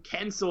fucking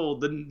cancel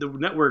the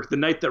network the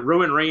night that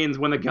Roman Reigns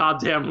won the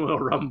goddamn Royal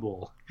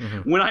Rumble,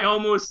 when I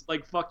almost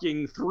like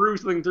fucking threw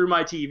something through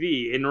my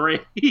TV in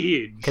rage.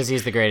 Because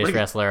he's the greatest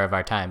wrestler of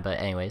our time, but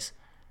anyways.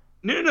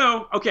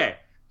 No. Okay.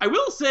 I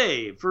will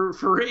say, for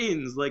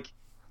Reigns, like,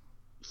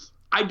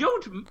 I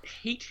don't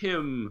hate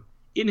him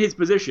in his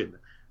position.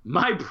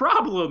 My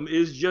problem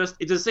is just,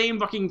 it's the same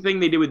fucking thing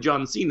they did with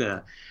John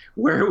Cena,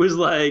 where it was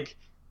like,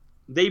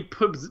 they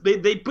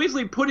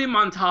basically put him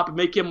on top and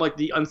make him like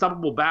the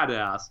unstoppable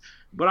badass.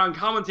 But on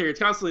commentary, it's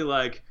constantly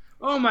like,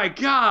 oh my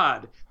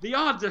god, the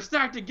odds are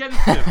stacked against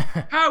him.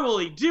 How will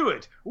he do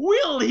it?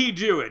 Will he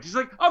do it? He's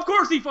like, of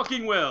course he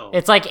fucking will.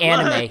 It's like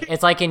anime.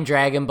 It's like in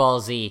Dragon Ball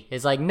Z.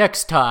 It's like,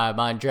 next time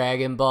on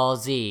Dragon Ball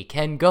Z,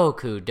 can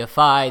Goku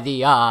defy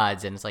the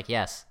odds? And it's like,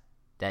 yes,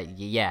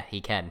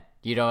 he can.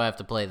 You don't have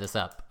to play this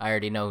up. I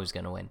already know who's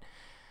going to win.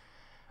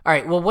 All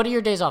right, well, what are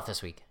your days off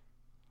this week?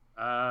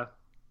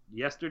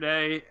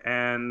 Yesterday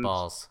and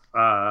balls.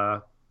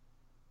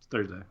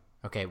 Thursday.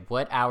 Okay,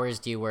 what hours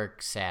do you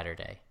work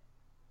Saturday?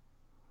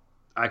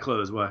 I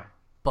close. Why?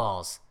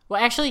 Balls.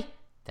 Well, actually,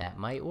 that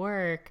might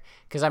work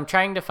because I'm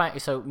trying to find.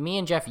 So me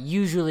and Jeff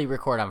usually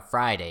record on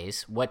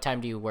Fridays. What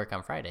time do you work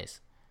on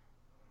Fridays?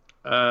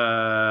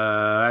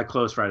 I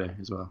close Friday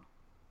as well.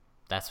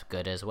 That's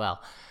good as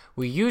well.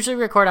 We usually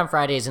record on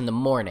Fridays in the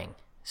morning.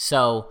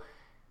 So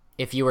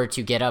if you were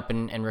to get up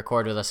and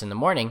record with us in the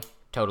morning,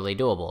 totally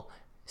doable.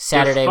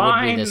 Saturday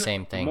would be the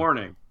same thing.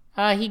 Morning.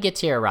 He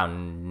gets here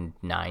around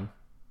 9.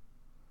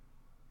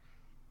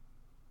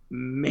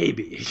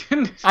 Maybe.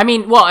 I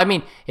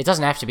mean, it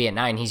doesn't have to be at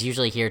 9. He's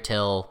usually here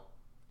till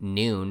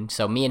noon.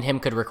 So me and him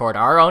could record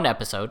our own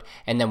episode.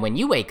 And then when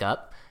you wake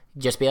up,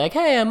 just be like,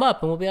 hey, I'm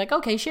up. And we'll be like,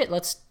 okay, shit,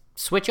 let's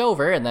switch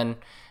over and then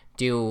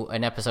do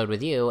an episode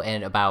with you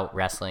and about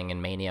wrestling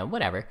and Mania,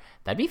 whatever.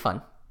 That'd be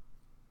fun.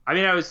 I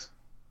mean, I was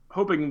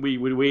hoping we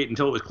would wait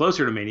until it was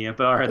closer to Mania,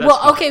 but all right, that's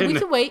fine. Okay, we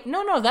can wait.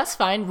 No, that's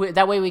fine.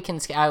 That way we can,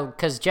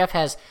 because Jeff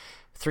has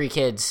 3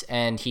 kids,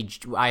 and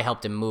I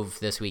helped him move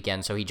this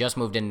weekend, so he just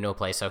moved into a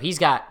place, so he's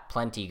got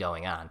plenty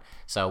going on,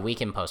 so we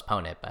can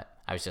postpone it. But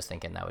I was just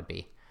thinking that would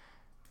be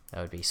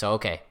so.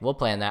 Okay, we'll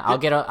plan that. I'll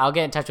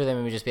get in touch with him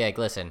and just be like,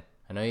 listen,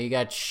 I know you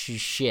got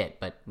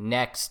shit, but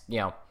next,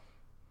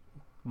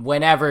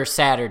 whenever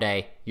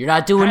Saturday, you're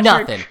not doing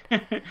nothing.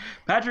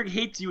 Patrick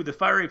hates you with a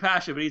fiery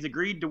passion, but he's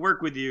agreed to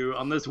work with you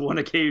on this one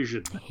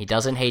occasion. He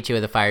doesn't hate you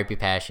with a fiery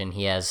passion.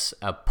 He has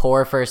a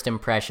poor first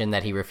impression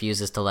that he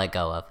refuses to let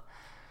go of.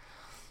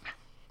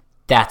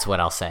 That's what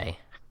I'll say.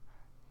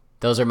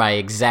 Those are my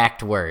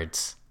exact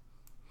words.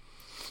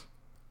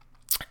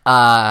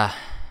 I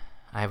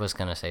was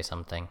going to say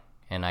something,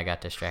 and I got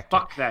distracted.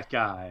 Fuck that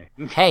guy.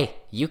 Hey,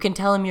 you can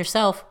tell him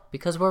yourself,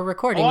 because we're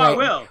recording I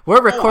will.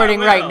 We're recording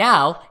right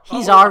now.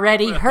 He's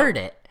already heard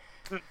it.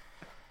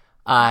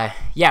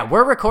 Yeah,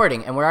 we're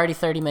recording, and we're already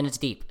 30 minutes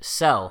deep,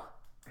 so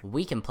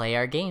we can play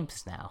our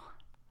games now.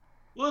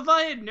 Well, if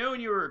I had known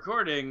you were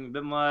recording,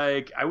 then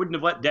like I wouldn't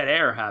have let dead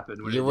air happen.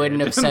 You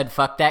wouldn't have said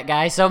 "fuck that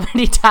guy" so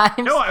many times.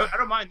 No, I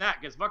don't mind that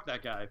because fuck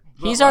that guy.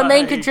 He's our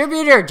main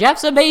contributor.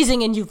 Jeff's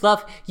amazing, and you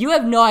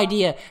have no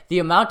idea the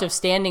amount of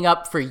standing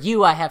up for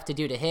you I have to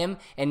do to him,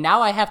 and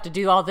now I have to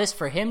do all this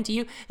for him to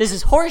you. This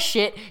is horse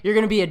shit. You're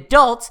gonna be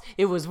adults.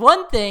 It was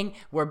one thing.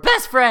 We're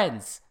best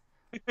friends.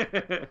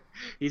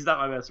 He's not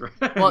my best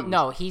friend. Well,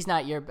 no, he's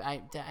not your.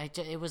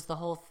 It was the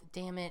whole.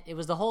 Damn it! It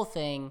was the whole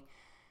thing.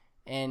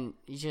 And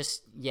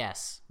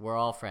yes, we're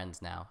all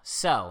friends now.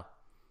 So,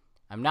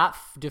 I'm not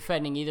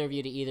defending either of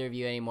you to either of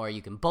you anymore.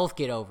 You can both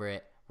get over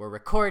it. We're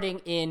recording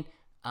in,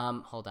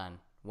 hold on.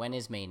 When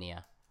is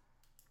Mania?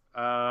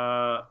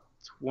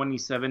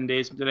 27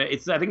 days from today.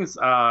 I think it's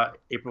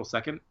April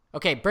 2nd.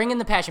 Okay, bring in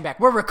the passion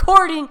back. We're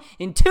recording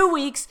in 2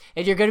 weeks,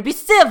 and you're going to be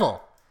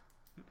civil.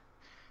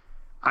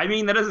 I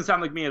mean, that doesn't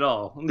sound like me at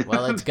all.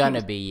 Well, it's going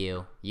to be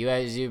you. You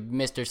as you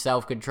Mr.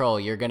 Self-Control,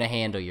 you're going to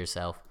handle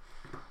yourself.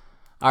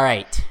 All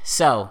right,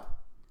 so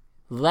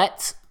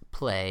let's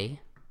play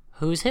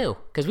Who's Who,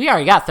 because we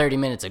already got 30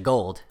 minutes of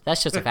gold.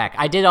 That's just a fact.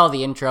 I did all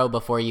the intro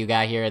before you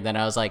got here, and then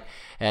I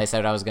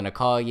said I was going to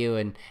call you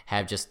and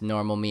have just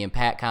normal me and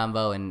Pat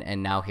convo,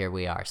 and now here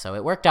we are. So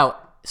it worked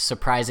out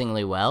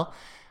surprisingly well,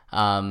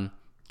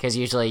 because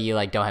usually you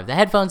don't have the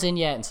headphones in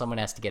yet, and someone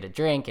has to get a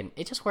drink, and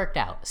it just worked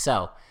out.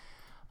 So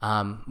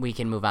we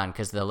can move on,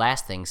 because the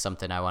last thing's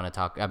something I want to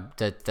talk.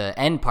 The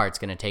end part's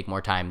going to take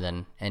more time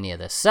than any of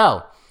this.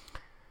 So.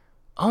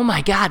 Oh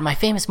my God, my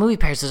famous movie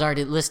pairs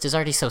list is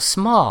already so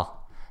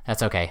small.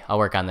 That's okay. I'll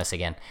work on this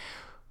again.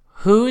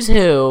 Who's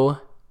Who?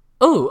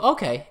 Ooh,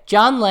 okay.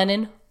 John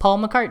Lennon, Paul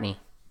McCartney.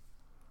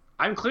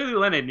 I'm clearly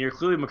Lennon, and you're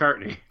clearly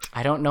McCartney.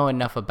 I don't know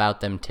enough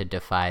about them to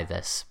defy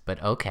this,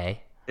 but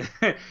okay.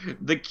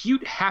 The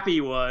cute,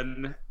 happy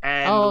one,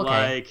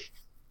 and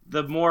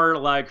the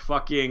more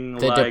fucking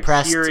the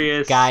depressed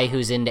serious guy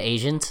who's into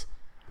Asians.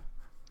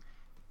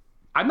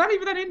 I'm not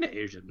even that into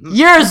Asians.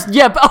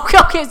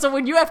 Okay. So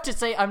when you have to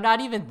say I'm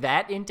not even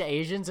that into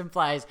Asians,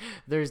 implies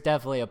there's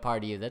definitely a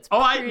part of you that's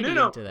pretty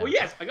into them. Well,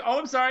 yes.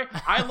 I'm sorry.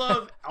 I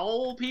love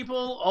all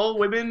people, all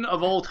women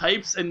of all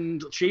types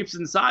and shapes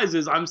and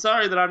sizes. I'm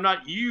sorry that I'm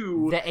not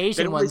you. The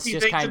Asian ones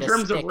just kind of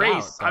stick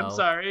out. Though. I'm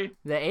sorry.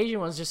 The Asian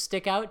ones just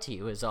stick out to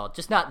you is all.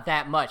 Just not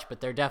that much,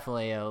 but they're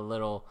definitely a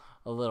little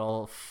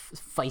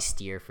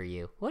feistier for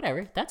you.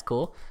 Whatever. That's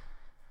cool.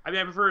 I mean,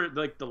 I prefer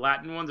the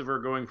Latin ones if we're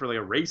going for a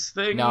race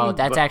thing. No,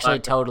 that's actually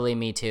totally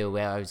me too.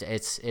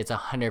 It's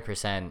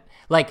 100%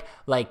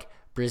 like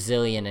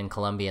Brazilian and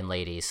Colombian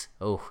ladies.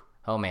 Oh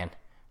man.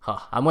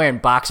 I'm wearing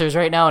boxers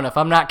right now, and if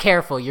I'm not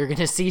careful, you're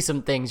gonna see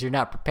some things you're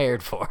not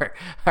prepared for.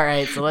 All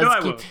right, so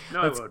let's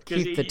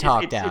keep the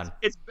talk down.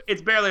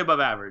 It's barely above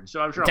average,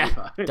 so I'm sure I'll be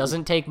fine.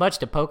 Doesn't take much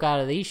to poke out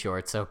of these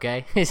shorts.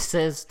 Okay, it's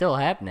still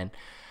happening.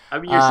 I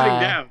mean, you're sitting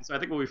down, so I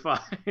think we'll be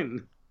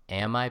fine.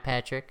 Am I,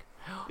 Patrick?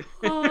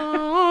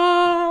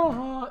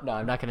 No,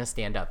 I'm not gonna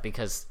stand up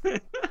because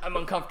I'm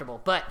uncomfortable.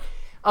 But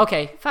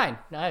okay, fine.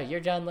 No, you're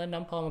John Lennon,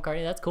 I'm Paul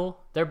McCartney. That's cool.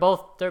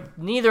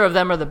 Neither of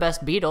them are the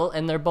best Beatle,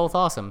 and they're both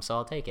awesome. So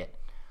I'll take it.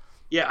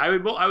 Yeah,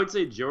 I would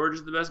say George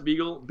is the best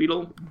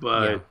Beatle,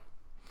 but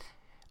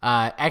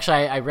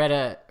actually, I read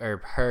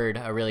or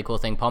heard a really cool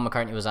thing. Paul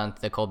McCartney was on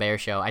the Colbert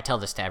Show. I tell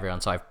this to everyone,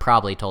 so I've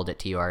probably told it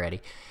to you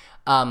already.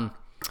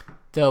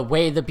 The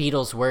way the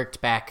Beatles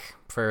worked back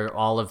for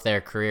all of their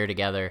career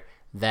together.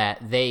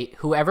 That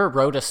whoever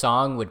wrote a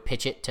song would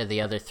pitch it to the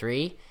other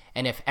three,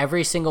 and if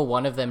every single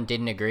one of them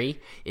didn't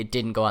agree, it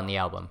didn't go on the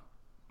album.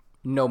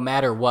 No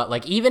matter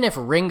what. Even if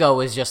Ringo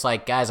was just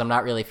guys, I'm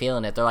not really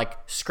feeling it, they're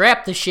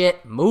scrap the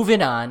shit,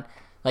 moving on.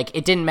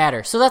 It didn't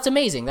matter. So that's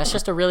amazing. That's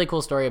just a really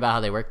cool story about how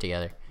they work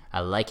together.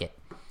 I like it.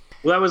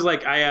 Well, that was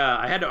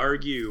I had to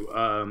argue,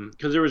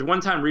 because there was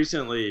one time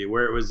recently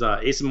where it was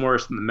Ace and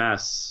Morris and the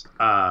Mess,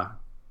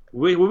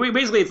 we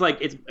basically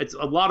it's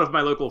a lot of my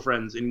local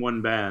friends in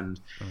one band,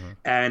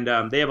 and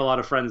they have a lot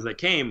of friends that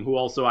came who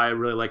also I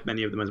really like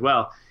many of them as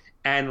well.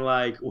 And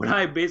when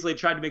I basically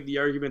tried to make the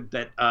argument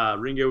that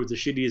Ringo was the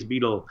shittiest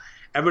Beatle,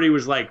 everybody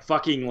was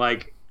fucking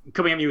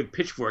coming at me with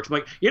pitchforks.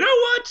 I'm you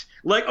know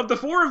what? Of the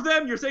four of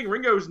them, you're saying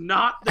Ringo's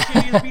not the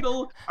shittiest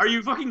Beatle? Are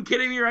you fucking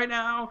kidding me right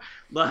now?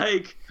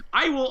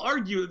 I will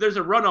argue that there's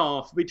a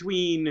runoff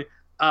between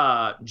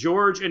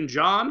George and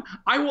John.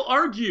 I will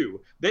argue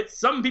that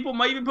some people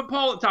might even put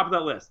Paul at the top of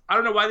that list. I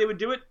don't know why they would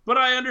do it, but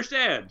I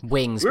understand.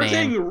 Wings,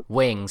 man.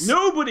 Wings.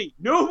 Nobody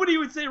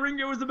would say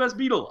Ringo was the best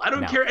Beatle. I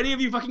don't care any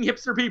of you fucking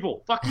hipster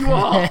people. Fuck you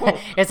all.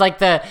 It's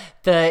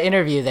the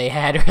interview they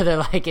had where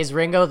they're is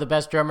Ringo the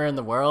best drummer in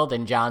the world?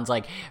 And John's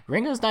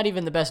Ringo's not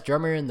even the best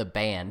drummer in the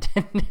band.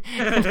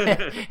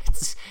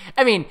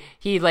 I mean,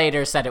 he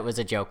later said it was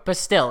a joke, but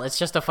still, it's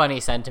just a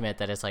funny sentiment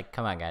that it's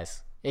come on,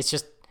 guys. He's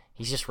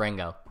just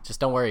Ringo. Just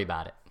don't worry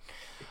about it.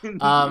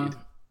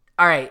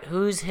 All right,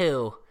 Who's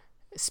Who?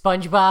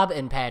 SpongeBob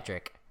and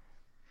Patrick.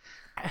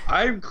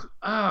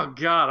 Oh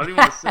God, I don't even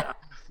want to say.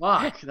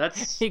 Fuck,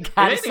 that's. You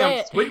gotta say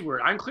I'm Squidward.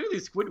 I'm clearly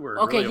Squidward.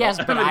 Okay, really yes,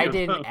 but I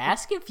didn't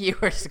ask if you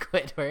were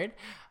Squidward.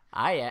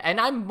 And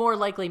I'm more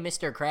likely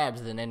Mr.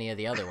 Krabs than any of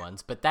the other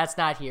ones, but that's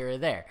not here or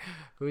there.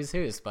 Who's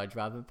who?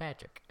 SpongeBob and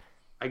Patrick.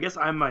 I guess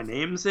I'm my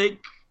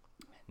namesake.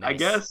 Nice. I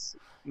guess.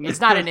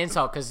 It's not an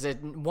insult because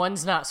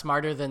one's not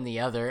smarter than the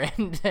other,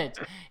 and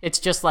it's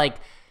just like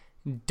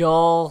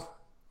dull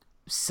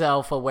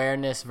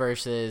self-awareness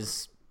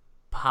versus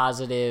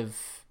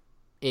positive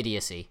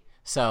idiocy.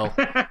 So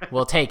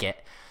we'll take it.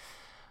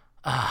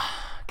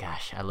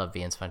 Gosh, I love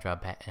being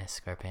SpongeBob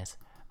SquarePants.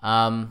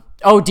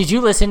 Did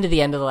you listen to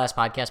the end of the last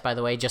podcast, by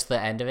the way? Just the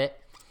end of it?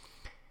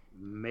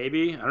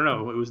 Maybe. I don't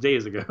know. It was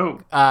days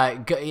ago.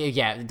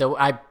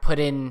 I put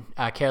in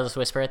Careless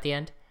Whisper at the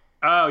end.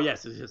 Oh,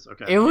 yes.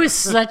 Okay. It was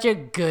such a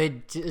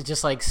good,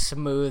 just like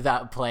smooth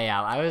out play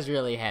out. I was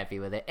really happy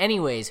with it.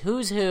 Anyways,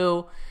 who's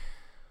who?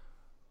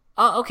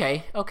 Oh,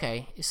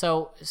 okay.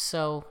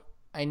 So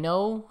I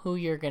know who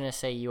you're going to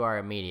say you are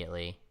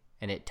immediately,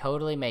 and it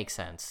totally makes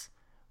sense.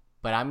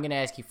 But I'm going to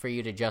ask you for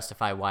you to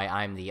justify why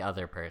I'm the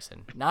other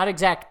person. Not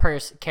exact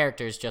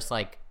characters, just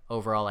like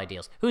overall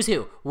ideals. Who's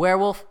who?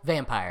 Werewolf,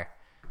 vampire?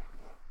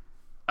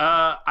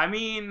 I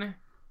mean,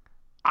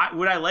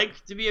 would I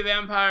like to be a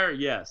vampire?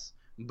 Yes.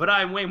 But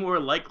I'm way more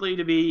likely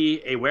to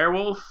be a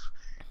werewolf.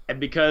 And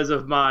because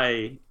of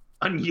my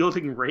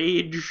unyielding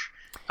rage,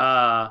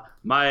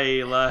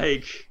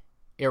 my,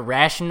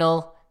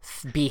 irrational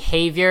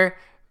behavior.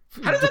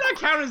 How does that not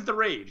count as the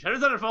rage? How does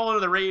that fall under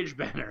the rage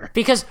banner?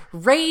 Because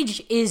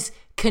rage is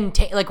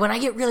like when I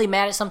get really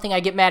mad at something, I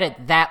get mad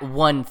at that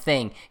one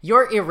thing.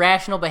 Your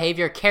irrational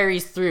behavior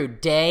carries through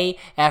day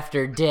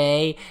after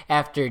day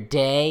after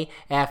day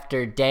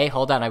after day.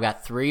 Hold on, I've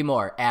got 3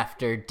 more.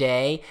 After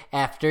day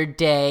after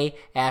day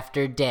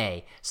after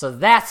day. So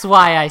that's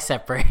why I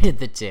separated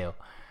the two.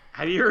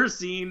 Have you ever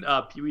seen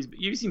Pee-wee's?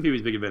 You've seen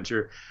Pee-wee's Big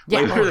Adventure.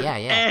 Yeah,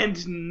 yeah.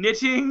 And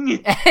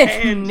knitting.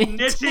 And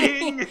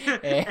knitting.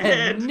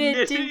 And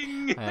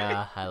knitting.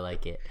 I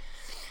like it.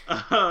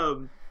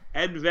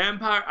 And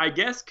vampire, I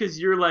guess, because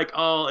you're like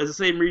all, it's the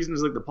same reason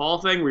as like the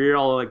Paul thing, where you're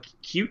all like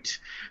cute.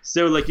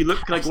 So like you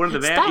look like one of the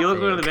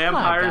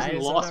vampires in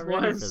Lost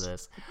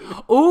Boys.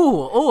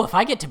 Ooh, if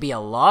I get to be a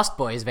Lost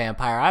Boys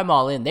vampire, I'm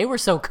all in. They were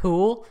so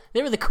cool.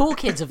 They were the cool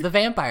kids of the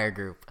vampire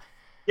group.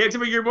 Yeah,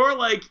 except you're more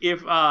like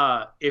if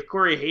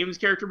Corey Haim's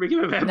character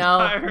became a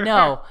vampire.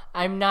 No,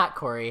 I'm not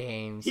Corey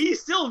Haim. He's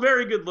still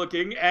very good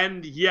looking,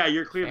 and yeah,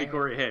 you're clearly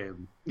Corey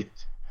Haim.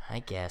 I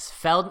guess.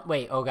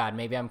 Wait, oh god,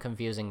 maybe I'm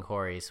confusing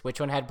Corey's.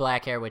 Which one had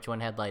black hair, which one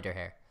had lighter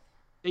hair?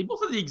 They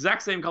both had the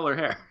exact same color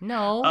hair.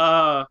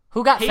 No.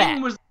 Who got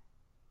Haim fat?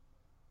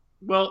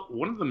 Well,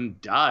 one of them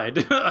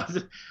died.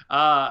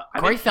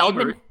 Corey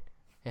Feldman?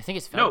 I think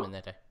it's Feldman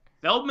that died.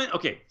 Feldman?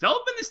 Okay,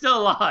 Feldman is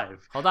still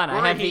alive. Hold on,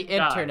 I have the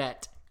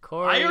internet.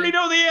 Corey... I already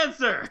know the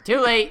answer.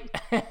 Too late.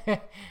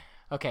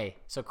 Okay,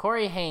 so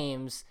Corey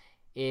Haim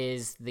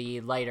is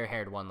the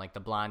lighter-haired one, like the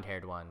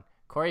blonde-haired one.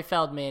 Corey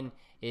Feldman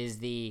is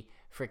the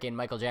freaking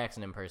Michael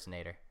Jackson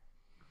impersonator.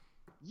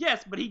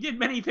 Yes, but he did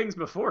many things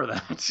before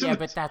that. Yeah,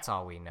 but that's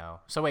all we know.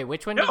 So wait,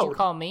 which one did you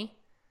call me?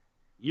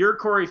 You're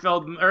Corey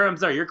Feldman, or I'm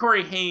sorry, you're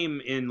Corey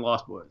Haim in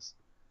Lost Boys.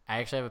 I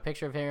actually have a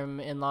picture of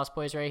him in Lost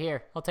Boys right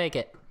here. I'll take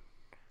it.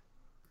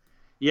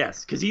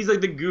 Yes, because he's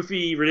like the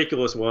goofy,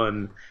 ridiculous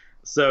one.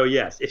 So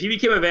yes, if he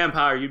became a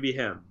vampire, you'd be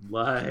him.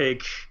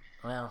 Like,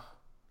 well,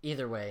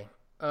 either way.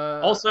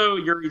 Also,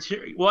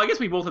 I guess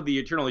we both have the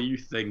eternal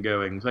youth thing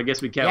going, so I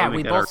guess we can't. Yeah,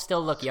 we both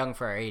still look young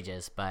for our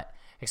ages, but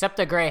except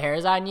the gray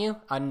hairs on you,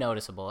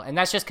 unnoticeable, and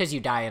that's just because you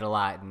diet a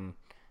lot, and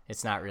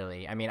it's not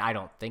really. I mean, I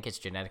don't think it's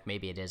genetic.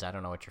 Maybe it is. I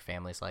don't know what your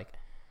family's like.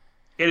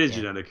 It is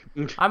genetic.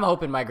 I'm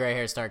hoping my gray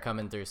hairs start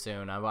coming through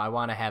soon. I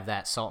want to have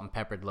that salt and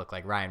peppered look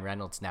like Ryan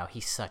Reynolds now.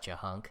 He's such a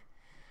hunk.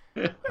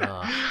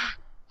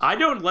 I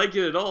don't like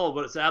it at all,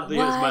 but sadly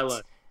it's my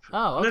life.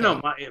 Oh, okay.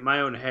 No, my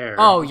own hair.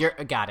 Oh,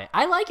 got it.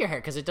 I like your hair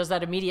because it does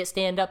that immediate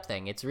stand-up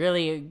thing. It's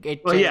really...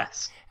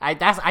 yes.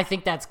 I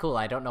think that's cool.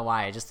 I don't know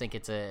why. I just think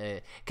it's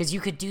because you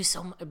could do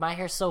so... My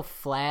hair's so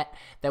flat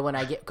that when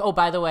I get... Oh,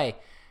 by the way,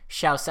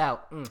 shouts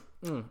out.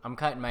 I'm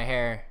cutting my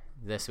hair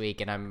this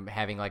week, and I'm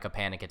having like a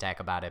panic attack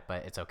about it,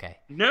 but it's okay.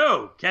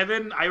 No,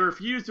 Kevin, I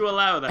refuse to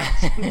allow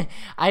that.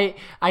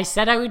 I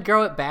said I would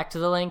grow it back to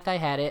the length I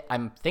had it.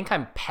 I think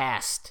I'm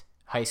past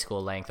high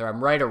school length, or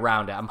I'm right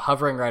around it. I'm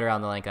hovering right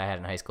around the length I had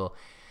in high school,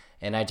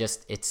 and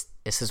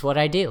this is what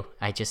I do.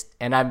 I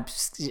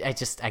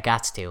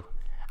got to.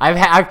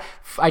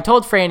 I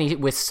told Franny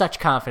with such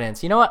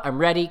confidence, you know what? I'm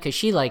ready, because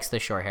she likes the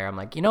short hair. I'm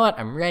like, you know what?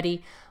 I'm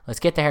ready. Let's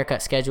get the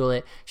haircut, schedule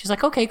it. She's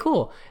like, okay,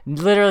 cool.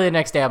 Literally the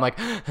next day, I'm like,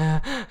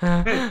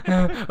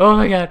 oh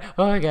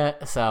my God.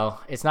 So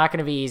it's not going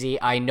to be easy.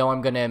 I know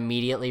I'm going to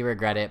immediately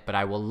regret it, but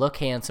I will look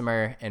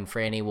handsomer, and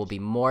Franny will be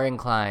more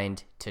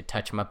inclined to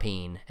touch my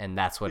peen, and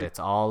that's what it's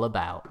all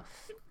about.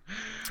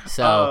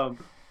 So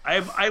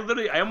I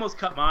almost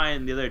cut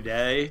mine the other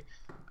day.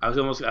 I was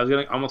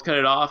gonna almost cut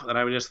it off, and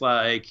I was just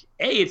like,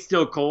 A, it's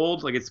still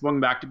cold, like it swung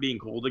back to being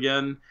cold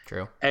again.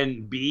 True.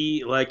 And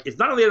B, like it's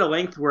not only at a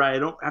length where I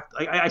don't have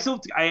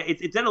to,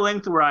 it's at a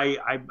length where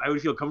I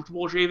would feel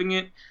comfortable shaving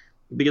it,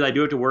 because I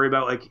do have to worry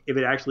about like if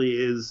it actually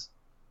is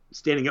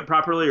standing up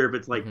properly, or if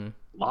it's like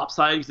Mm-hmm.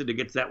 lopsided, because it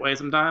gets that way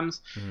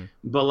sometimes. Mm-hmm.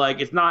 But like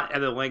it's not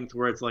at a length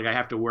where it's like I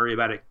have to worry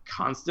about it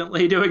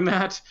constantly doing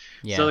that.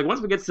 Yeah. So like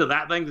once it gets to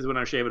that length is when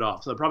I shave it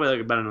off. So probably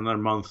like about another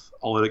month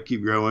I'll let it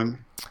keep growing.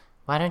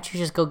 Why don't you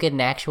just go get an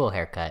actual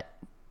haircut?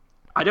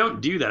 I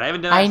don't do that. I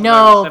haven't done that I since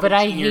know, was but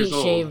I 17 years hate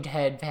old. shaved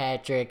head,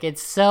 Patrick.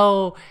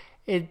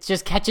 It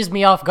just catches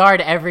me off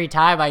guard every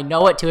time. I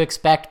know what to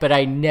expect, but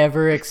I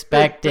never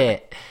expect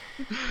it.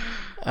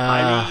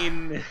 I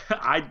mean,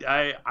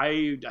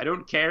 I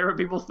don't care what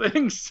people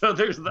think, so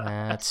there's that.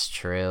 That's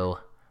true.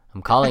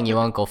 I'm calling you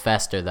Uncle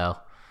Fester, though.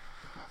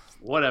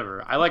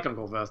 Whatever. I like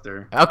Uncle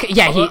Fester. Okay,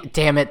 yeah,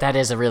 damn it, that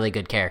is a really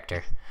good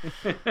character.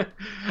 If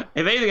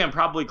anything, I'm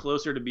probably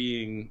closer to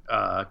being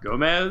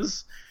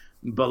Gomez,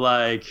 but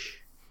like,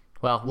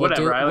 Well,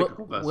 whatever. I like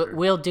Uncle Fester.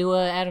 we'll do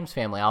a Addams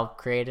Family. I'll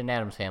create an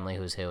Addams Family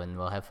who's who, and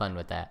we'll have fun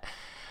with that.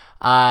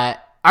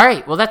 All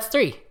right, well, that's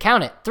 3.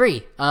 Count it,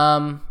 3.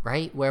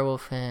 Right?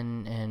 Werewolf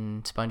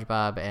and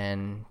SpongeBob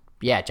and,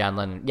 yeah, John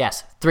Lennon.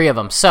 Yes, 3 of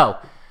them. So,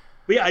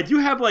 But yeah, I do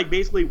have like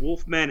basically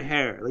Wolfman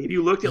hair. Like if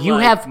you looked at you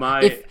like have,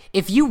 my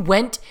if you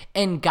went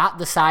and got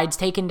the sides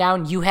taken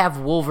down, you have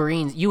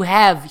Wolverine's, you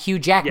have Hugh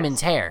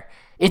Jackman's hair.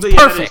 It's yeah,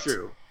 perfect. that is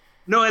true.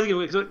 No, I think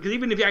because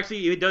even if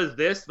it does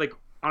this like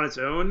on its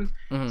own,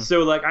 Mm-hmm. so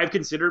like I've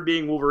considered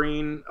being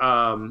Wolverine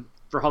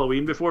for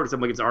Halloween before, because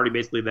I'm like it's already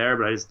basically there,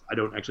 but I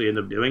don't actually end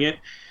up doing it.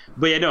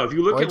 But yeah, no, if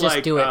you look Or at just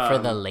like do it for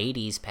the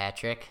ladies,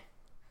 Patrick.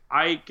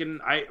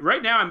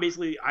 Right now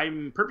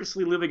I'm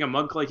purposely living a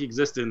monk-like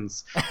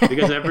existence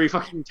because every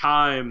fucking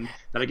time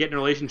that I get in a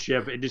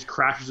relationship, it just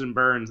crashes and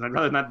burns, and I'd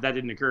rather not that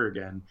didn't occur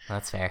again.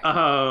 That's fair.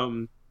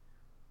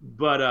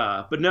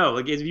 But no,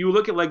 like if you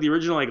look at like the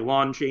original like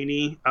Lon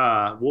Chaney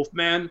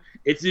Wolfman,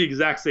 it's the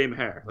exact same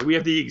hair. Like we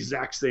have the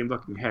exact same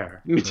fucking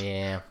hair.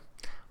 Yeah.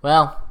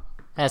 Well,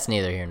 that's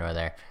neither here nor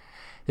there.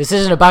 This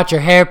isn't about your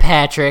hair,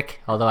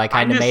 Patrick, although I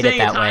kind of made it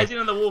that way. It ties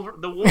into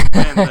the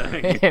Wolfman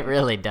thing. It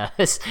really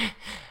does.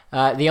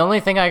 The only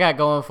thing I got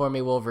going for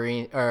me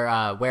Wolverine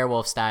or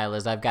werewolf style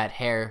is I've got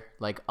hair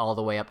like all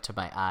the way up to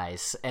my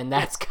eyes, and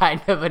that's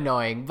kind of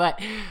annoying,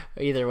 but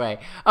either way.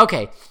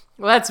 Okay,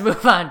 let's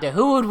move on to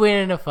who would win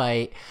in a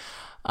fight.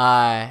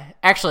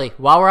 Actually,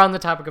 while we're on the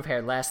topic of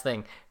hair, last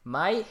thing.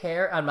 My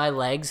hair on my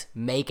legs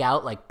make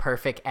out like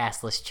perfect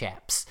assless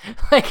chaps.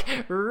 Like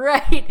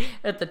right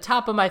at the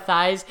top of my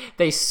thighs,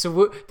 they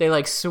swoop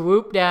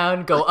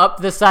down, go up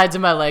the sides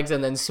of my legs,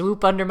 and then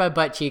swoop under my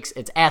butt cheeks.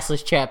 It's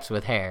assless chaps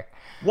with hair.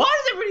 Why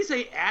does everybody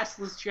say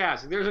assless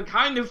chaps? There's a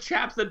kind of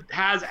chaps that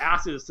has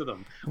asses to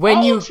them.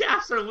 When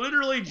chaps are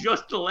literally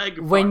just a leg.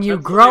 When you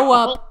grow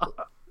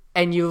up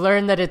and you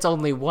learn that it's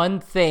only one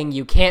thing,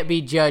 you can't be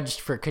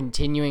judged for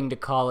continuing to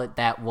call it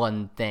that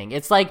one thing.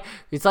 It's like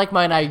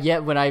when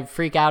I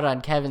freak out on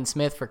Kevin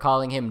Smith for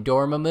calling him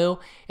Dormammu,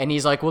 and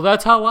he's like, "Well,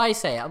 that's how I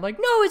say it." I'm like,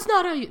 "No, it's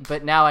not how you."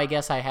 But now I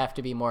guess I have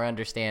to be more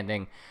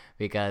understanding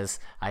because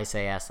I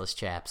say assless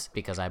chaps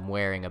because I'm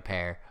wearing a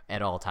pair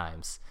at all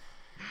times.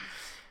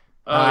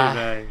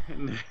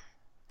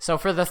 So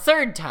for the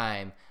 3rd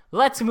time,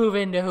 let's move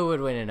into who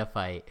would win in a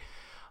fight.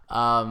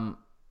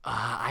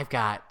 I've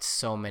got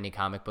so many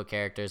comic book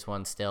characters.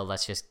 One still.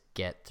 Let's just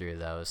get through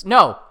those.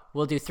 No,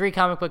 we'll do 3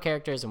 comic book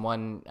characters and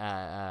one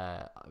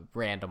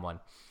random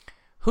one.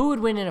 Who would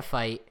win in a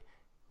fight?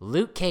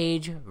 Luke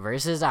Cage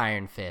versus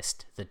Iron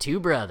Fist, the 2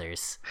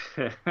 brothers.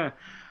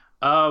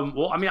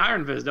 Well, I mean,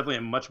 Iron Fist is definitely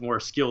a much more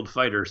skilled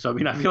fighter, so I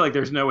mean, I feel like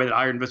there's no way that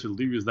Iron Fist would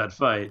lose that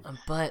fight.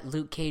 But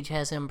Luke Cage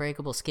has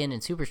unbreakable skin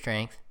and super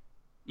strength.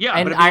 Yeah,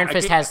 and but I mean, Iron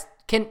Fist has.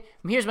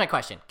 Here's my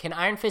question: can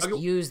Iron Fist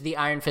use the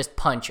Iron Fist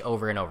punch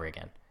over and over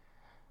again?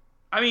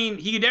 I mean,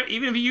 he could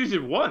even if he used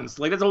it once.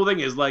 Like that's the whole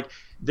thing is like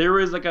there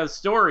was like a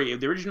story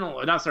of the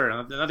original, not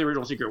the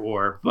original Secret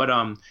War, but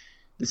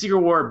the Secret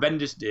War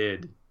Bendis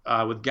did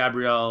with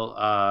Gabriel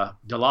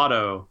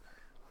Delato.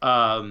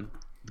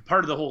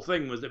 Part of the whole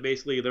thing was that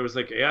basically there was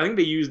like I think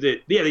they used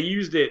it. Yeah, they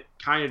used it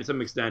kind of to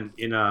some extent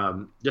in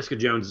Jessica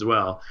Jones as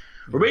well.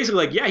 Where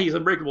basically like he's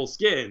unbreakable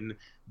skin,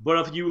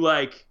 but if you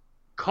like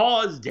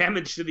cause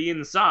damage to the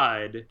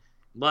inside,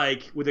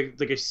 like with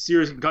a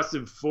serious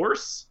concussive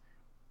force.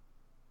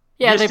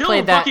 Yeah, they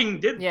played that. They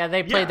played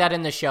Yeah. that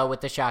in the show with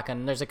the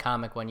shotgun. There's a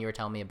comic one you were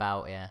telling me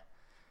about. Yeah.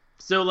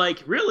 So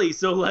like really,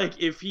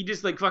 if he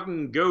just like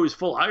fucking goes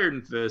full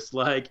Iron Fist,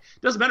 like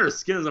doesn't matter if his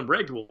skin is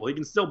unbreakable, he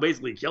can still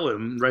basically kill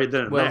him right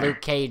then and Will there.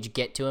 Luke Cage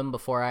get to him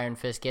before Iron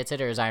Fist gets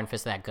it, or is Iron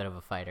Fist that good of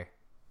a fighter?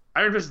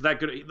 Iron Fist is that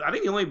good. I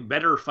think the only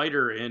better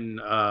fighter in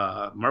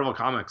Marvel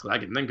Comics that I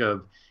can think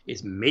of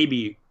is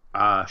maybe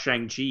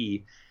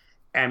Shang-Chi.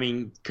 I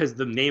mean, because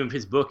the name of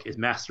his book is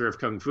Master of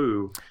Kung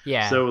Fu.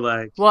 Yeah. So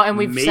like, well, and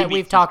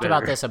we've talked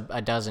about better. this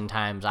a dozen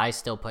times. I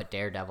still put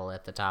Daredevil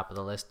at the top of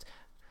the list.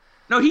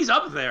 No, he's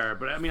up there,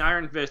 but I mean,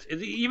 Iron Fist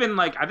is even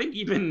like I think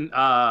even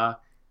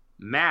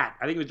Matt.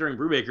 I think it was during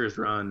Brubaker's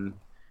run.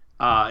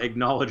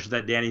 Acknowledged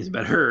that Danny's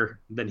better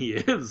than he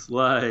is.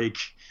 Like,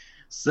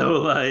 so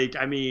like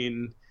I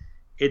mean,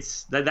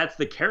 that's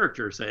the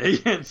character saying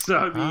it. So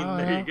I mean,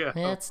 there you go.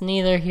 It's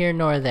neither here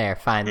nor there.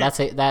 Fine. That's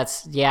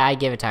I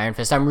give it to Iron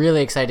Fist. I'm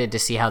really excited to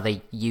see how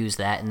they use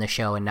that in the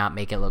show and not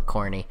make it look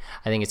corny.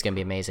 I think it's gonna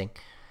be amazing.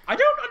 I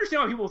don't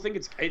understand why people think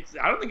it's.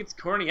 I don't think it's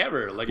corny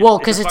ever. Like, well,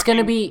 because it's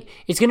gonna be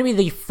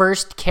the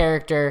first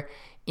character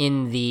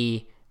in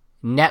the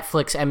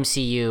Netflix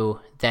MCU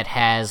that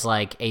has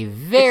like a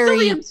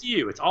very. It's still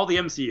the MCU. It's all the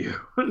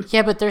MCU.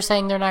 Yeah, but they're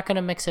saying they're not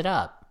gonna mix it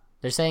up.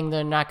 They're saying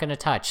they're not going to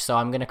touch, so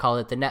I'm going to call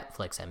it the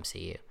Netflix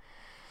MCU.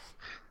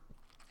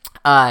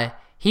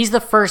 He's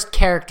the first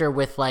character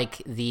with,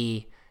 like,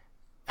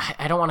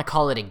 I don't want to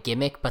call it a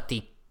gimmick, but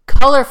the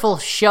colorful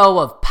show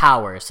of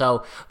power.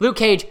 So, Luke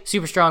Cage,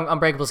 super strong,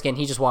 unbreakable skin,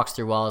 he just walks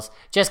through walls.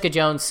 Jessica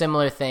Jones,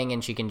 similar thing,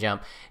 and she can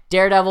jump.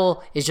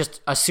 Daredevil is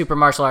just a super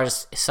martial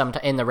artist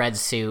in the red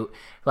suit.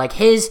 Like,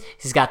 he's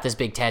got this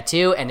big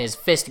tattoo, and his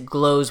fist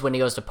glows when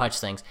he goes to punch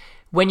things.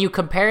 When you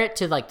compare it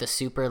to, like, the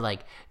super,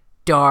 like,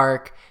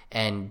 dark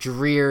and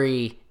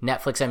dreary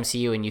Netflix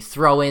MCU, and you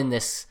throw in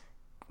this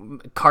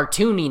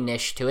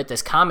cartoony-nish to it,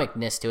 this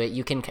comic-ness to it,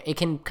 it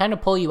can kind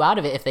of pull you out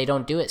of it if they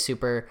don't do it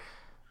super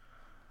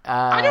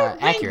I don't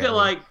think accurately. that,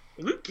 like,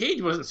 Luke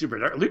Cage wasn't super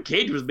dark. Luke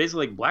Cage was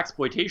basically like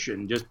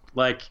blaxploitation, just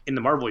like in the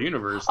Marvel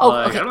universe. Oh,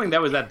 like, okay. I don't think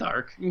that was that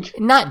dark.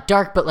 Not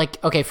dark, but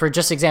like, okay, for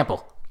just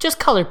example, just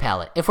color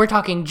palette. If we're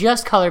talking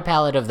just color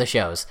palette of the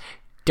shows,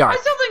 dark. I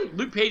still think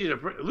Luke Cage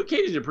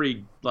is a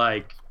pretty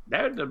like.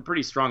 That had a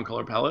pretty strong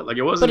color palette. Like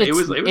it wasn't. It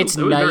was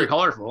very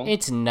colorful.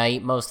 It's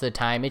night most of the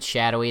time. It's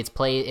shadowy.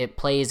 It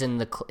plays in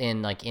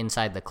like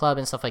inside the club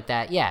and stuff like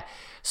that. Yeah.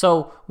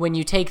 So when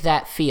you take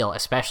that feel,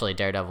 especially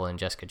Daredevil and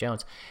Jessica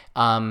Jones,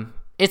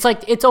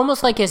 it's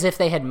almost like as if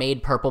they had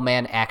made Purple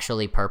Man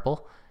actually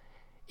purple.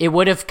 It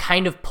would have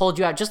kind of pulled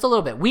you out just a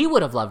little bit. We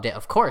would have loved it,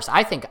 of course.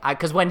 I think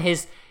because when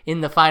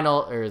in the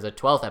final or the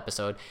 12th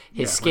episode,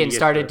 his skin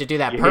started to do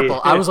that purple.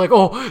 I was like,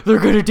 oh, they're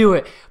gonna do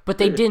it, but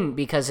they didn't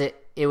because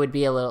it would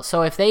be a little.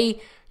 So if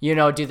they,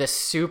 do the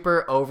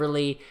super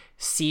overly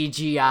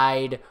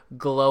CGI'd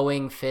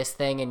glowing fist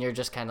thing, and you're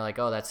just kind of like,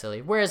 oh, that's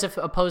silly. Whereas if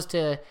opposed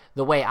to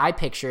the way I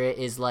picture it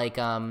is like,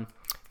 kind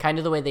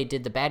of the way they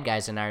did the bad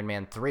guys in Iron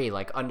Man 3,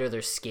 like under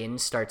their skin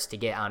starts to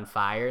get on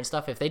fire and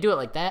stuff. If they do it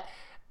like that,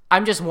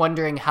 I'm just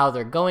wondering how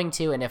they're going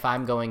to, and if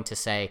I'm going to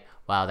say,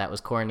 wow, that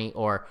was corny,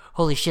 or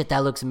holy shit,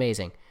 that looks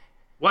amazing.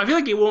 Well, I feel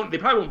like they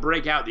probably won't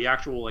break out the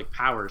actual like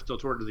powers till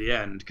toward the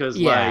end because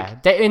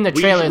in the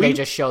trailer they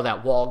just show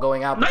that wall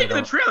going out. Not even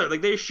the trailer.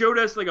 Like they showed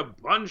us like a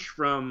bunch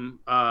from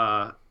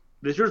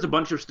they showed us a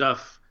bunch of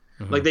stuff.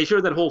 Mm-hmm. Like they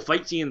showed that whole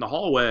fight scene in the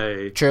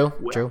hallway. True.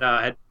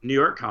 At New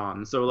York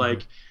Con. So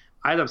like,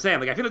 as I'm saying,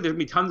 like I feel like there's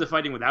gonna be tons of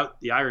fighting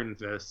without the Iron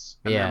Fist.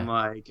 And then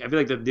like I feel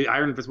like the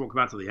Iron Fist won't come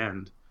out till the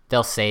end.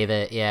 They'll save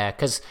it, yeah.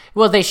 Because,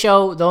 they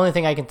show, the only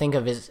thing I can think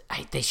of is,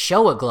 they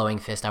show a glowing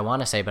fist, I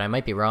want to say, but I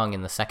might be wrong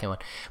in the second one.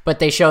 But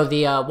they show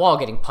the wall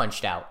getting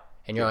punched out.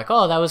 And you're like,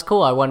 oh, that was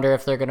cool. I wonder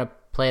if they're going to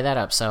play that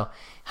up. So,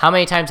 how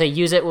many times they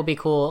use it will be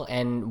cool,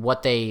 and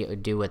what they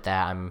do with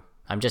that, I'm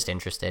just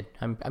interested.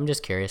 I'm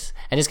just curious.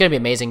 And it's going to be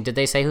amazing. Did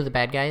they say who the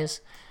bad guy is?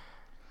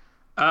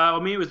 I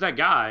mean, it was that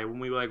guy when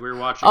we were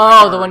watching.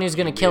 Oh, the one who's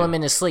going to kill him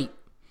in his sleep.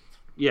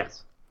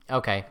 Yes.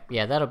 Okay,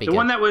 yeah, that'll be the good.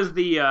 one that was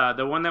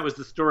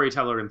the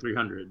storyteller in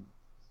 300.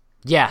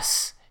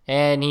 Yes,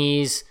 and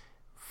he's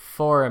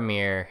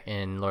Faramir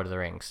in Lord of the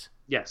Rings.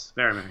 Yes,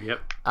 Faramir.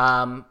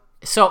 Yep.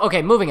 So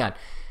okay, moving on.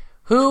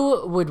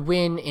 Who would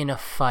win in a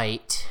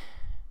fight?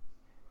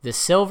 The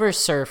Silver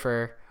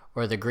Surfer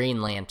or the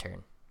Green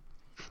Lantern?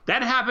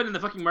 That happened in the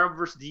fucking Marvel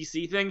vs.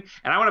 DC thing,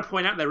 and I want to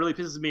point out that really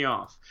pisses me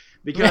off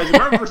because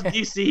Marvel vs.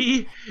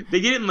 DC, they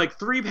did it in like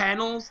 3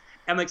 panels.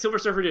 And like Silver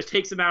Surfer just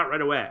takes him out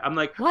right away. I'm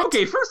like, what?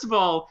 Okay, first of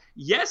all,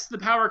 yes, the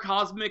power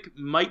cosmic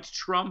might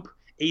trump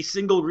a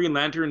single Green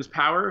Lantern's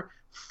power,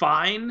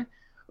 fine,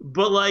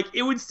 but like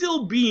it would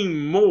still be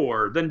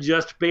more than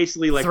just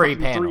basically like 3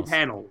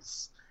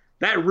 panels.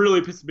 That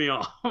really pissed me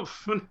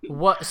off.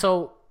 What?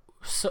 So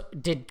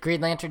did Green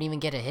Lantern even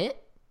get a hit?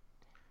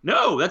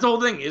 No, that's the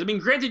whole thing. I mean,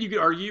 granted, you could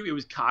argue it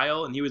was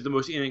Kyle and he was the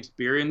most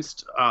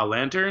inexperienced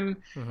Lantern,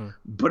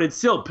 but it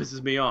still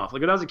pisses me off. Like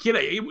when I was a kid,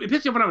 it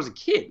pissed me off when I was a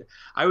kid.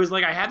 I was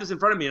like, I had this in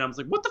front of me and I was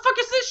like, what the fuck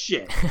is this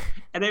shit?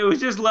 And it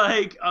was just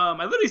like, I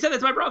literally said that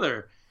to my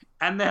brother.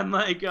 And then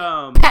like,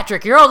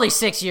 Patrick, you're only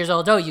 6 years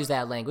old. Don't use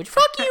that language.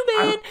 Fuck you,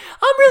 man.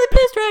 I'm really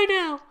pissed right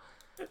now.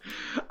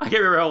 I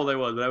can't remember how old I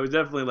was, but I was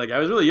definitely like, I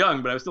was really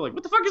young, but I was still like,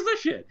 what the fuck is this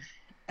shit?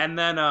 And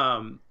then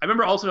I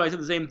remember also I said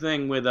the same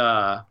thing with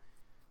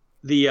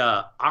the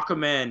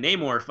Aquaman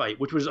Namor fight,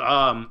 which was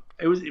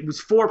it was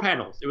 4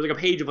 panels. It was like a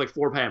page of like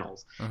 4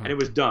 panels, and it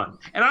was done.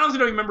 And I honestly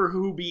don't remember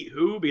who beat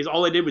who because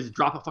all I did was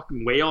drop a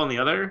fucking whale on the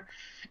other,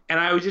 and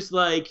I was just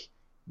like,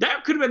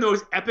 that could have been the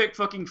most epic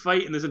fucking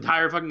fight in this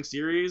entire fucking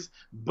series.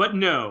 But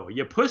no,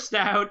 you pussed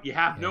out. You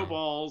have no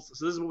balls.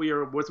 So this is what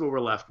we're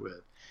left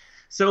with.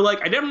 So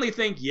like, I definitely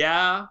think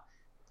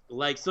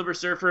like Silver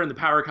Surfer and the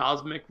Power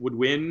Cosmic would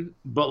win,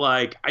 but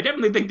like I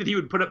definitely think that he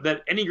would put up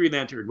that any Green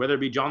Lantern, whether it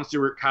be John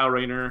Stewart, Kyle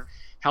Rayner,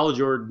 Hal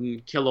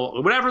Jordan,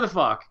 Kilo, whatever the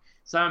fuck,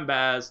 Simon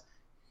Baz,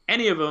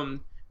 any of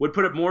them would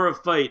put up more of a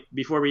fight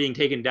before being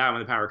taken down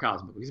with the Power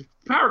Cosmic. Because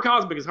Power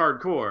Cosmic is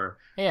hardcore.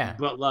 Yeah.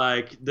 But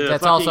like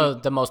that's also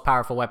the most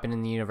powerful weapon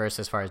in the universe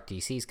as far as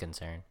DC's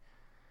concerned.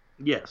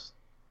 Yes.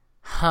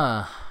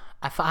 Huh.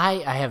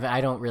 I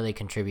don't really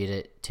contribute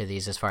it to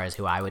these as far as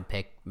who I would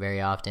pick very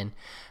often,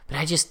 but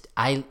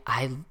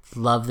I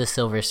love the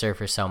Silver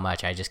Surfer so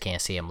much. I just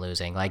can't see him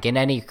losing. Like in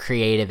any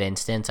creative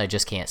instance, I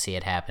just can't see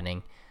it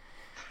happening.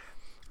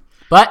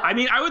 But I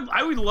mean,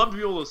 I would love to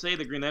be able to say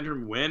the Green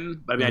Lantern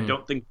win, but I mean, I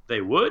don't think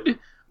they would.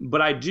 But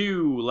I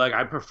do like.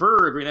 I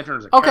prefer Green Lantern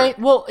as a character.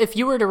 Well, if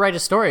you were to write a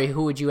story,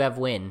 who would you have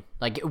win?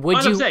 Like,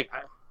 would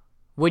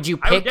you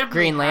pick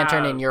Green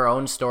Lantern in your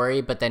own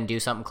story, but then do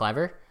something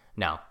clever?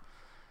 No.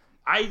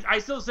 I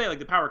still say like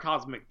the Power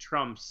Cosmic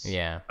trumps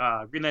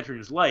Green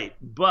Lantern's light,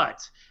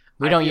 but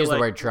we don't use the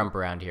word Trump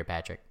around here,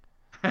 Patrick.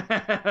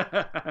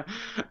 But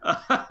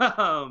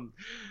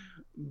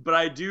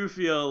I do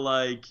feel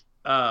like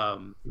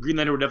Green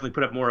Lantern would definitely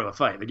put up more of a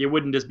fight. Like it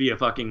wouldn't just be a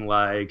fucking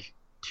like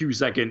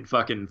 2-second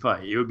fucking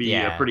fight. It would be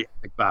a pretty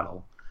epic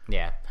battle.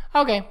 Yeah.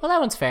 Okay. Well, that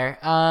one's fair.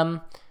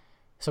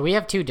 So we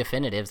have 2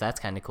 definitives.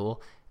 That's kind of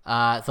cool.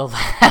 The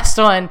last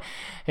one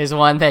is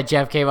one that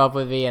Jeff came up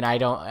with me, and I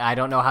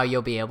don't know how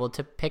you'll be able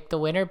to pick the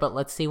winner, but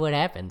let's see what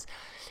happens.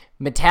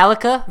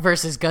 Metallica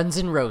versus Guns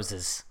N'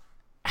 Roses.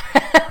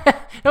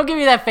 Don't give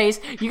me that face.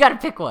 You got to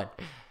pick one.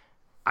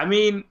 I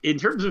mean, in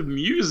terms of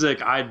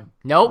music, I'd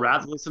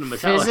rather listen to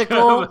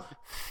Metallica.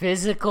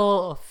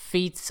 Physical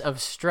feats of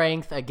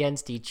strength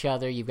against each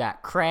other. You've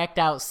got cracked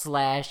out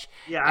Slash,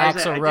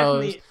 Axl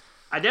Rose.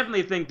 I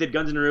definitely think that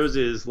Guns N'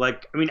 Roses,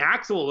 like, I mean,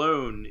 Axl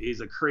alone is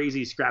a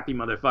crazy, scrappy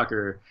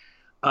motherfucker.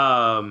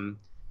 And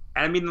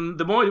I mean,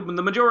 the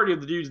majority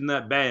of the dudes in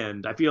that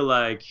band, I feel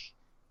like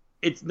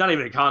it's not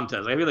even a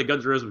contest. I feel like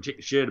Guns N' Roses would take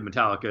the shit out of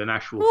Metallica in an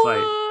actual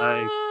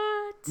fight.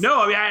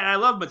 No, I mean, I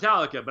love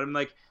Metallica, but I'm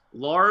like,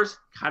 Lars,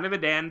 kind of a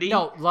dandy.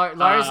 No,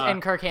 Lars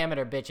and Kirk Hammett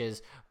are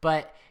bitches,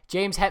 but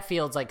James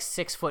Hetfield's like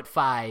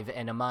 6'5"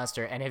 and a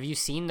monster. And have you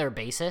seen their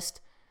bassist?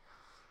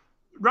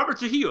 Robert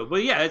Trujillo,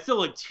 but yeah, it's still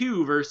like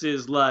 2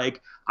 versus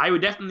like I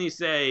would definitely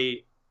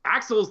say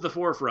Axl's the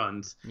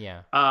forefront.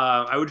 Yeah.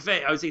 I would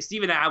say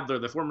Steven Adler,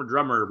 the former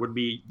drummer, would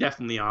be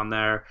definitely on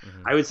there.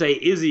 Mm-hmm. I would say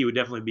Izzy would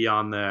definitely be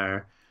on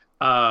there.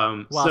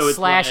 While so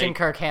Slash and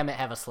Kirk Hammett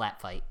have a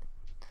slap fight.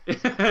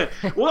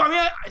 Well, I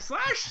mean,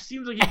 Slash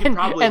seems like he could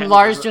probably. And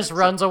Lars just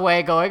runs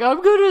away, going,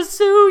 "I'm gonna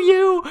sue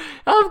you!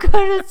 I'm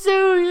gonna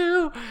sue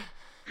you!"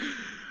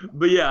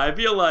 But yeah, I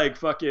feel like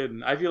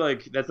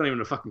that's not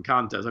even a fucking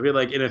contest. I feel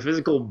like in a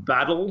physical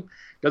battle,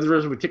 Guns N'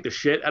 Roses would kick the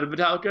shit out of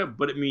Metallica.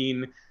 But I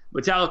mean,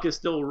 Metallica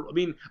still. I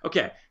mean,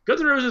 okay,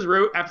 Guns N' Roses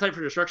wrote "Appetite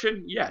for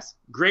Destruction." Yes,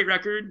 great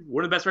record,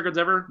 one of the best records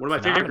ever, one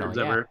of my favorite records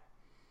ever.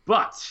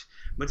 But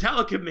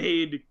Metallica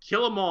made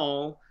 "Kill 'Em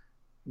All,"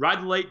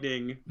 "Ride the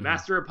Lightning,"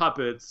 "Master of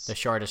Puppets," the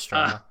shortest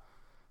straw.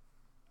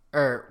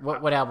 Or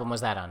what album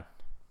was that on?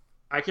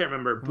 I can't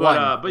remember.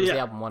 But yeah, the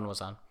album 1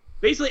 was on.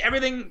 Basically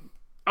everything.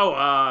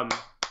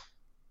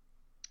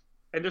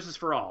 And Justice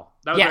for All.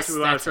 That was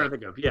actually what I was trying to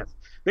think of. Yes.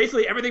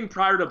 Basically, everything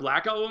prior to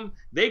Black Album,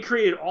 they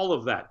created all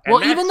of that.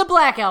 And even the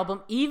Black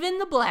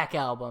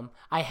Album,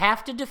 I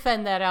have to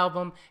defend that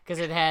album because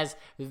it has,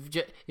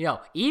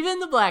 even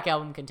the Black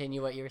Album,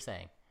 continue what you were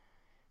saying.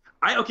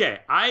 Okay.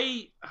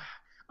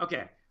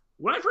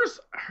 When I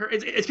first heard,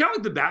 it's kind of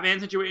like the Batman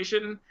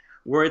situation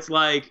where it's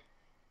like,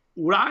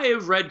 would I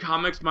have read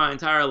comics my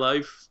entire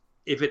life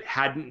if it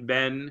hadn't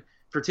been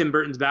for Tim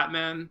Burton's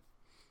Batman?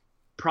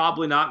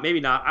 Probably not. Maybe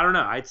not. I don't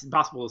know. It's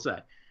impossible to say.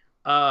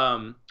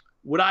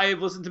 Would I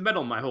have listened to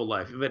metal my whole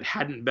life if it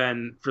hadn't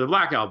been for the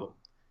Black Album?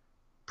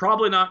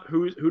 Probably not.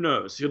 Who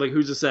knows? You're like,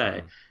 who's to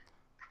say?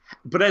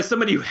 But as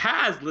somebody who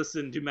has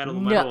listened to metal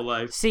my whole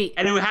life,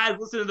 and who has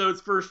listened to those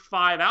first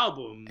 5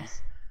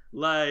 albums,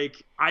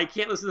 like, I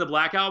can't listen to the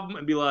Black Album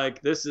and be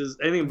like, this is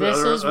anything. This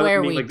is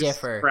where we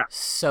differ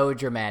so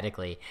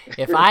dramatically.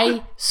 If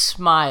I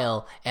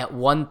smile at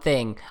one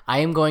thing, I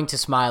am going to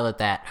smile at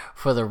that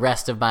for the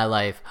rest of my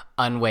life,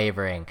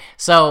 unwavering.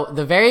 So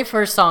the very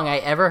first song I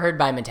ever heard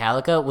by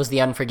Metallica was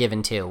The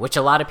Unforgiven 2, which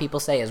a lot of people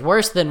say is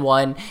worse than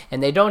 1,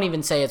 and they don't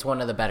even say it's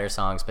one of the better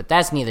songs, but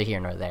that's neither here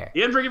nor there.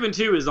 The Unforgiven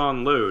 2 is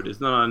on Load. It's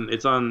not on.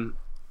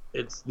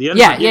 It's The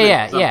Unforgiven.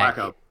 Yeah. Black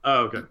Album.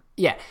 Oh, okay.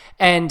 Yeah,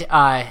 and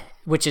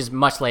which is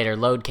much later.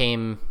 Load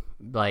came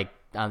like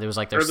there was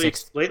like their late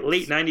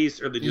 90s,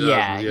 early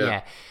 2000s.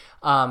 Yeah.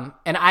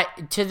 And I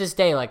to this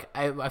day, like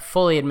I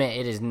fully admit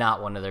it is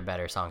not one of their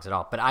better songs at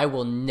all. But I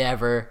will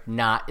never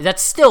not.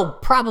 That's still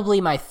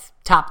probably my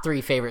top 3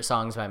 favorite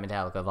songs by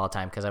Metallica of all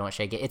time because I won't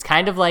shake it. It's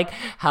kind of like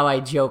how I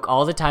joke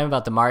all the time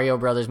about the Mario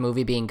Brothers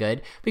movie being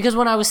good because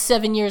when I was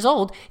 7 years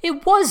old,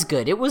 it was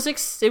good. It was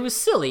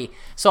silly,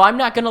 so I'm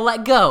not gonna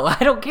let go. I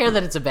don't care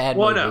that it's a bad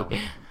movie. No.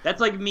 That's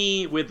like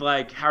me with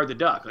like Howard the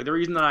Duck. Like the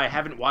reason that I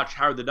haven't watched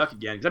Howard the Duck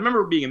again because I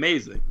remember it being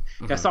amazing.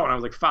 I saw it when I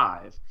was like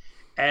 5,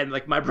 And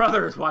like my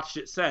brother has watched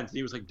it since, and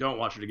he was like, "Don't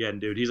watch it again,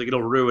 dude." He's like,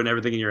 "It'll ruin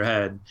everything in your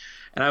head."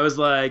 And I was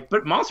like,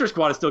 "But Monster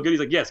Squad is still good." He's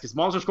like, "Yes, because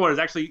Monster Squad is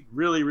actually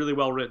really, really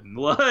well written,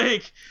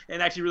 like,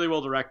 and actually really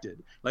well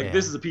directed. Like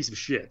this is a piece of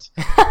shit."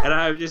 And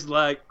I'm just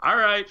like, "All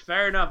right,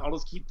 fair enough. I'll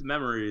just keep the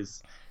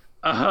memories."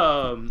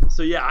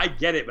 So yeah, I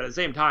get it, but at the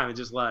same time, it's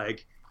just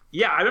like,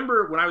 yeah, I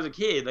remember when I was a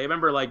kid, like, I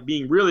remember like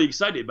being really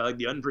excited by like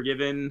The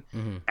Unforgiven,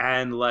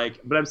 and like,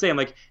 but I'm saying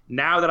like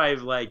now that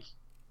I've like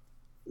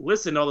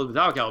listened to all those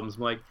Metallica albums,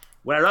 I'm like,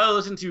 would I rather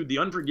listen to The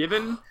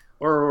Unforgiven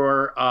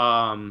or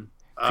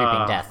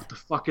Creeping Death? What the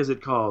fuck is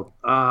it called?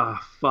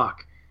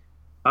 Fuck.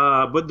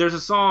 But there's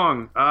a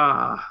song.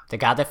 The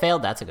God That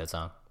Failed. That's a good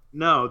song.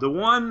 No, the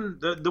one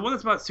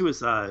that's about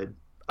suicide.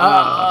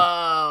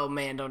 Oh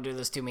man, don't do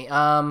this to me.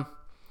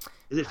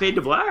 Is it Fade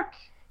to Black?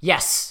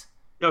 Yes.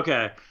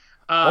 Okay.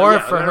 Or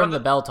For Whom the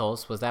Bell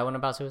Tolls. Was that one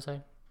about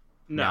suicide?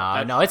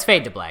 No, it's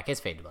Fade to Black. It's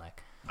Fade to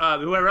Black.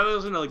 Would I rather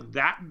listen to like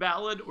that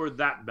ballad or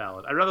that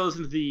ballad? I'd rather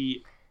listen to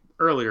the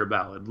earlier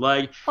ballad.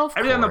 Like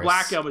everything on the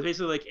Black Album is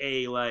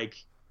basically like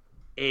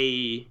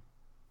a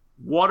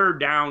watered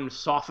down,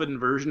 softened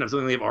version of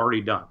something they've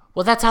already done.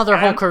 Well, that's how their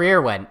whole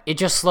career went. It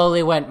just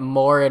slowly went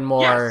more and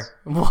more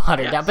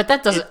watered down. But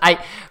that doesn't.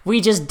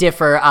 We just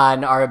differ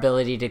on our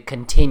ability to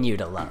continue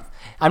to love.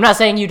 I'm not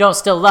saying you don't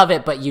still love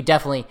it, but you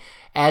definitely,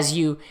 as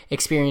you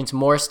experience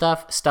more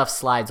stuff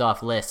slides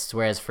off lists.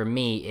 Whereas for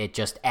me, it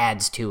just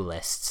adds to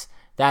lists.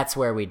 That's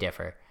where we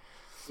differ.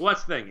 Well,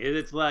 that's the thing.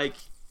 It's like,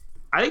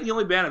 I think the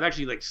only band I've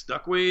actually like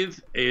stuck with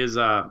is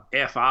AFI.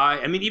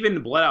 I mean, even the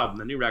Blood album,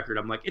 the new record,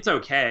 I'm like, it's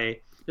okay.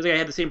 Because like, I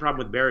had the same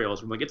problem with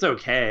Burials. I'm like, it's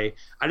okay.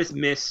 I just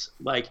miss,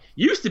 like,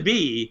 used to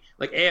be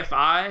like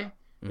AFI.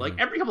 Like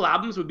every couple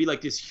albums would be like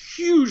this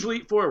huge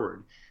leap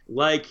forward.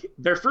 Like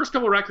their first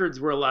couple records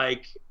were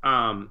like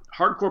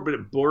hardcore, but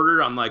it bordered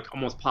on like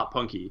almost pop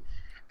punky.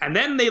 And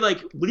then they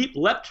like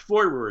leapt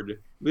forward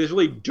with this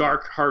really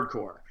dark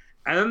hardcore.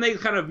 And then they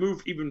kind of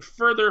moved even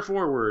further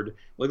forward,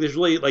 like this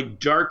really like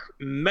dark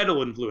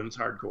metal influence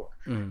hardcore.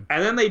 And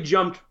then they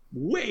jumped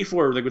way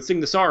forward, like with Sing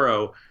the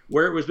Sorrow,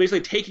 where it was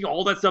basically taking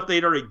all that stuff they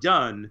had already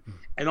done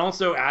and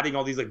also adding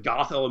all these like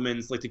goth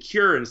elements, like The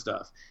Cure and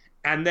stuff.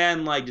 And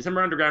then like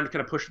December Underground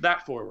kind of pushed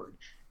that forward.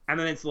 And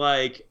then it's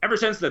like, ever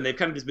since then, they've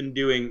kind of just been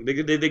doing,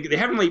 they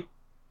haven't like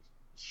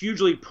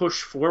hugely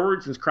pushed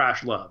forward since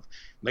Crash Love.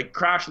 Like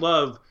Crash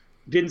Love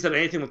didn't sound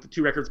anything like the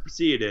two records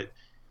preceded it,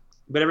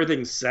 but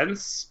everything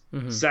since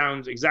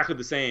sounds exactly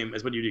the same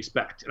as what you'd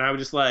expect. And I was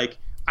just like,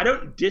 I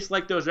don't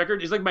dislike those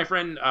records. It's like my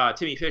friend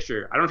Timmy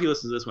Fisher. I don't know if he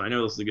listens to this one. I know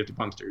he listens to Gift of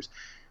Punksters.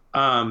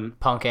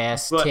 Punk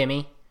ass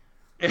Timmy.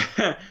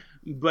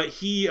 But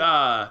he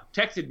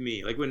texted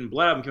me like when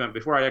Blood Album came out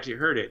before I actually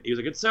heard it. He was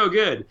like, "It's so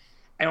good."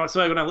 And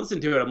so when I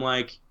listened to it, I'm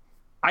like,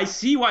 I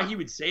see why he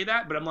would say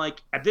that, but I'm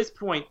like, at this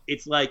point,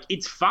 it's like,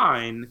 it's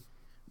fine,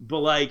 but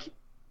like,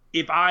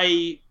 if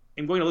I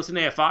am going to listen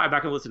to AFI, I'm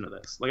not going to listen to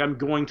this. Like, I'm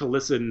going to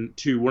listen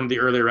to one of the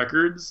earlier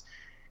records,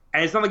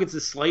 and it's not like it's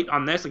a slate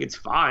on this. Like, it's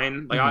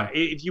fine. Like,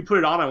 if you put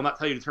it on, I will not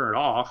tell you to turn it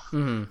off.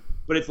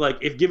 But it's like,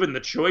 if given the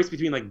choice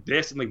between like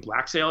this and like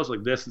Black Sails,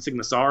 like this and Sing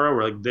the Sorrow,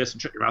 or like this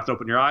and Shut Your Mouth and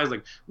Open Your Eyes,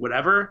 like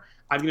whatever,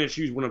 I'm going to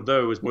choose one of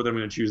those more than I'm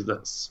going to choose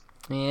this.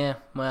 Yeah,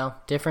 well,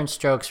 different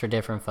strokes for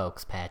different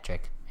folks,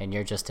 Patrick, and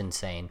you're just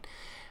insane.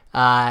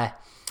 All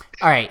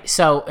right,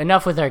 so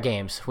enough with our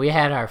games. We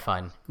had our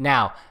fun.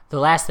 Now, the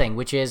last thing,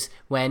 which is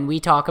when we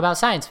talk about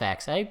science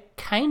facts. I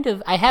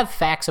have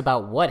facts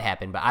about what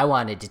happened, but I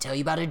wanted to tell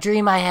you about a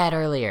dream I had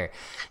earlier.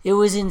 It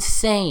was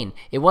insane.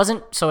 It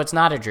wasn't, so it's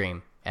not a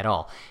dream at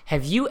all.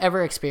 Have you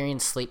ever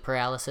experienced sleep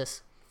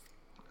paralysis?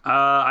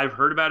 I've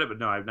heard about it, but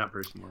no, I've not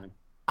personally.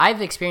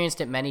 I've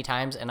experienced it many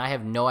times, and I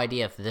have no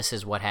idea if this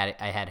is what I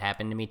had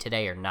happened to me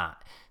today or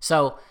not.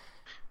 So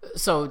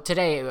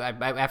today,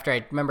 after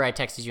I remember I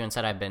texted you and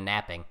said I've been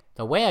napping.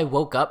 The way I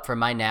woke up from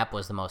my nap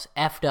was the most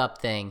effed up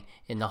thing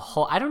in the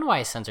whole... I don't know why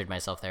I censored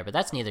myself there, but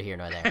that's neither here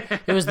nor there.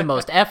 It was the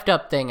most effed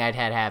up thing I'd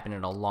had happen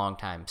in a long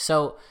time.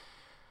 So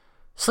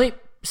sleep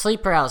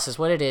paralysis,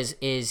 what it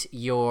is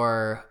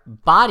your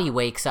body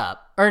wakes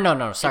up. Or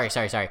no, sorry.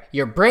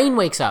 Your brain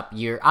wakes up,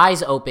 your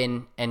eyes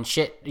open, and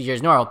shit, you're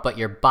normal, but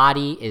your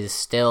body is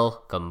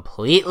still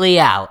completely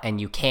out, and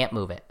you can't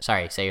move it.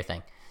 Sorry, say your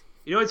thing.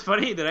 You know, it's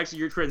funny that actually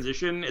your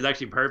transition is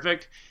actually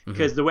perfect,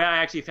 because the way I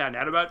actually found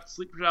out about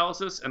sleep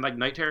paralysis and like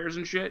night terrors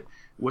and shit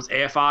was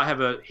AFI have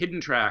a hidden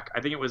track.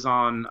 I think it was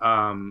on,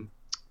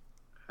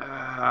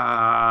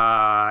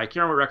 I can't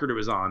remember what record it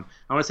was on.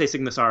 I want to say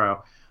Sing the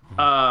Sorrow,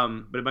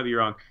 but it might be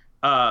wrong.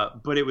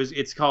 But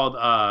it's called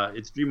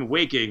it's Dream of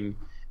Waking,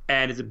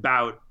 and it's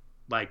about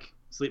like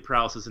sleep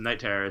paralysis and night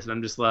terrors. And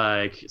I'm just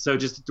like, so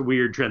just a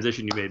weird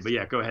transition you made. But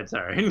yeah, go ahead.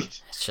 Sorry.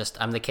 It's just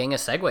I'm the king of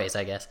segues,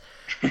 I guess.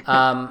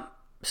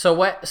 So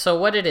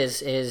what it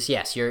is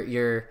yes,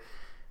 you're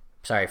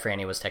sorry,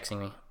 Franny was texting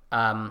me.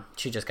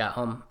 She just got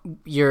home.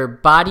 Your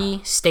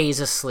body stays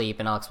asleep,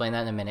 and I'll explain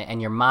that in a minute,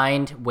 and your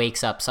mind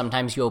wakes up.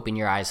 Sometimes you open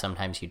your eyes,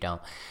 sometimes you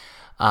don't.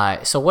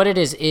 So what it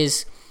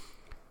is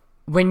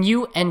when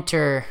you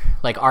enter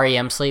like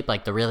REM sleep,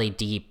 like the really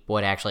deep,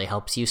 what actually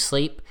helps you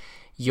sleep,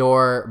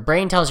 your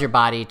brain tells your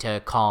body to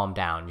calm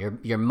down,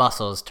 your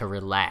muscles to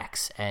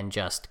relax and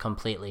just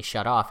completely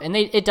shut off. And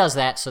it does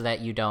that so that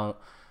you don't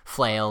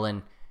flail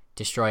and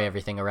destroy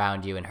everything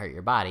around you and hurt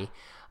your body.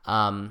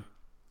 And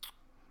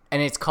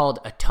it's called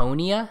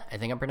atonia. I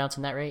think I'm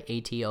pronouncing that right.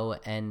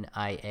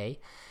 Atonia.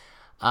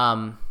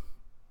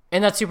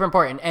 And that's super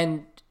important.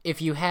 And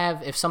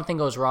if something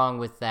goes wrong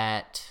with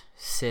that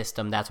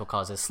system, that's what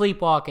causes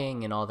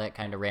sleepwalking and all that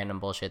kind of random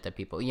bullshit that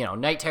people,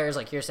 night terrors,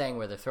 like you're saying,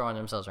 where they're throwing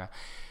themselves around.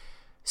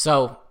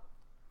 So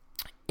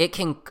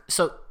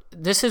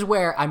this is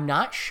where I'm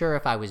not sure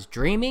if I was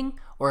dreaming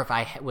or if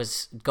I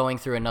was going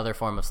through another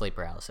form of sleep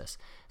paralysis.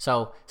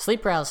 So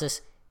sleep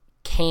paralysis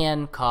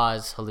can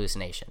cause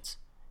hallucinations.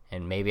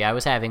 And maybe I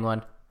was having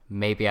one,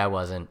 maybe I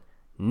wasn't.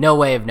 No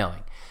way of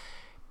knowing.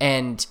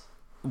 And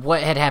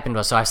what had happened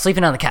was, so I was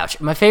sleeping on the couch.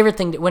 My favorite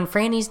thing, when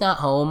Franny's not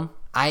home,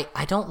 I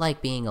don't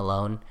like being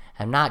alone.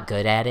 I'm not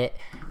good at it.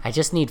 I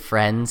just need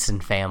friends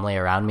and family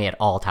around me at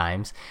all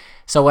times.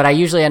 So what I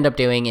usually end up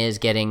doing is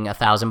getting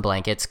 1,000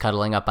 blankets,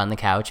 cuddling up on the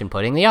couch, and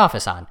putting The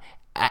Office on.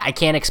 I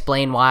can't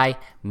explain why.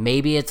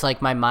 Maybe it's like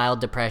my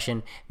mild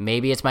depression.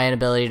 Maybe it's my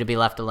inability to be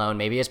left alone.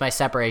 Maybe it's my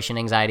separation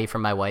anxiety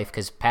from my wife,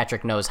 because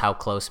Patrick knows how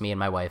close me and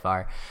my wife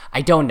are.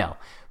 I don't know.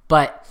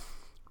 But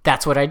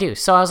that's what I do.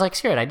 So I was like,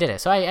 screw it, I did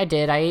it. So I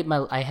did.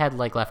 I had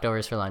like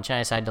leftovers for lunch, and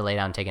I decided to lay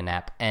down and take a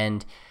nap.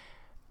 And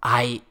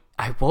I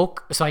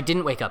woke, so I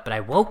didn't wake up, but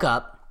I woke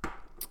up,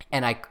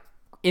 and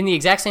in the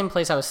exact same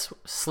place I was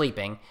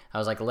sleeping, I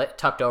was like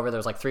tucked over. There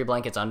was like 3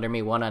 blankets under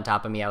me, one on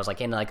top of me. I was like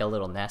in like a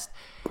little nest.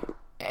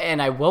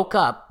 And I woke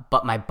up,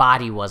 but my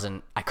body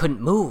I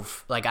couldn't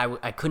move. Like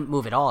I couldn't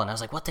move at all. And I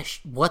was like,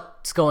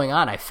 what's going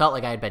on? I felt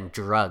like I had been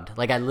drugged.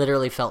 Like I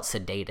literally felt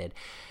sedated.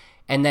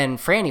 And then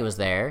Franny was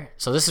there.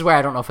 So this is where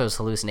I don't know if it was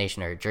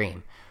hallucination or a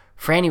dream.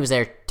 Franny was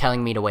there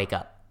telling me to wake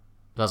up.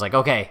 So I was like,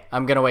 okay,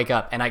 I'm going to wake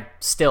up. And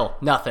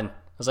nothing.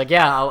 I was like,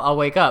 yeah, I'll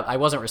wake up. I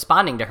wasn't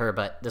responding to her,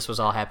 but this was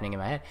all happening in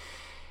my head.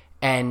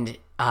 And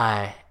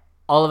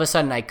all of a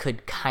sudden I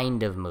could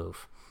kind of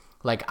move.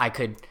 Like I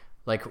could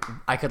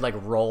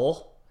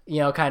roll,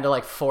 kind of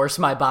like force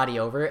my body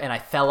over, and I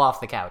fell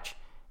off the couch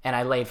and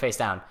I laid face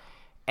down.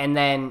 And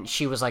then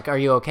she was like, are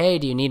you okay?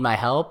 Do you need my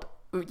help?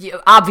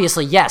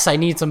 Obviously, yes, I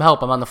need some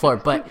help. I'm on the floor.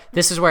 But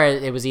this is where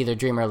it was either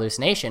dream or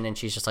hallucination. And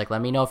she's just like,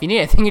 let me know if you need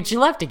anything. And she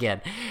left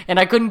again. And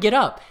I couldn't get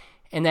up.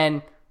 And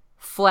then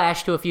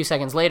flash to a few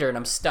seconds later, and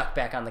I'm stuck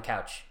back on the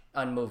couch,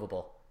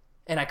 unmovable.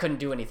 And I couldn't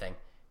do anything.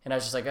 And I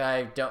was just like,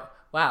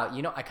 wow,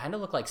 I kind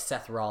of look like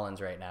Seth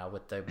Rollins right now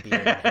with the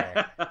beard and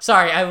hair.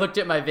 Sorry, I looked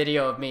at my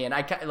video of me, and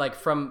I like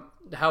from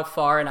how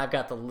far, and I've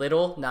got the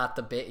little, not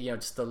the big,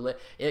 just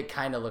it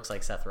kind of looks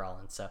like Seth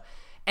Rollins. So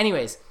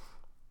anyways,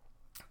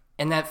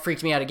 and that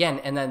freaked me out again.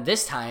 And then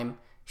this time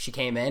she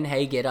came in,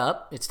 hey, get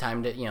up. It's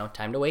time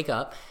to wake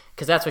up.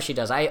 Because that's what she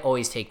does. I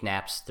always take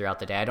naps throughout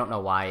the day. I don't know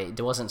why. It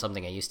wasn't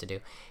something I used to do.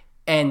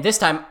 And this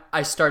time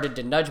I started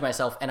to nudge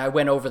myself, and I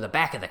went over the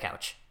back of the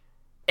couch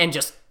and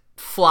just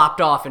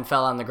flopped off and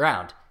fell on the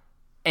ground.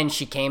 And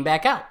she came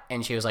back out,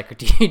 and she was like,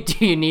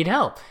 do you need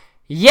help?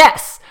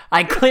 Yes,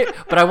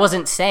 but I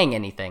wasn't saying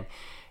anything.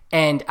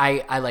 And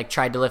I like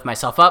tried to lift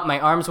myself up. My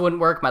arms wouldn't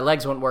work, my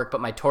legs wouldn't work,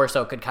 but my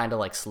torso could kind of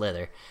like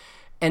slither.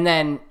 And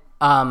then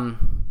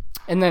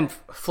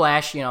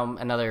flash,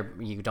 another,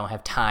 you don't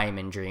have time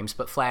in dreams,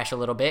 but flash a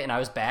little bit, and I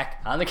was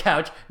back on the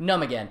couch,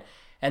 numb again.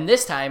 And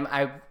this time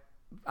I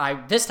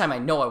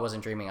know I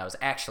wasn't dreaming. I was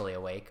actually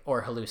awake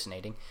or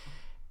hallucinating.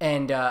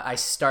 And I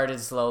started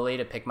slowly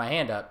to pick my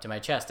hand up to my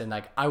chest. And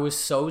like, I was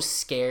so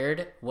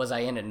scared, was I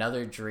in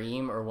another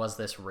dream or was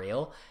this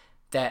real?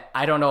 That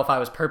I don't know if I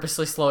was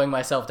purposely slowing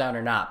myself down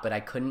or not, but I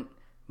couldn't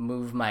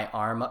move my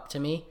arm up to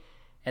me.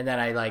 And then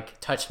I like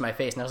touched my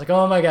face, and I was like,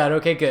 oh my God,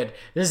 okay, good.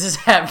 This is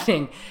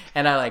happening.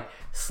 And I like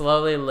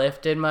slowly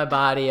lifted my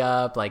body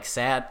up, like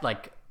sat,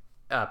 like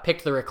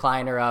picked the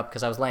recliner up,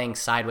 because I was laying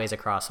sideways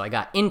across. So I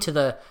got into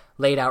the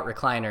laid out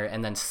recliner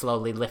and then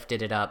slowly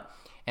lifted it up.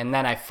 And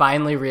then I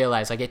finally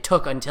realized, like, it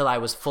took until I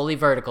was fully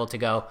vertical to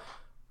go,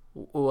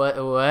 what,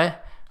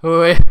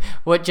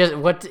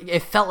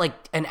 it felt like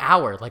an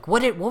hour. Like,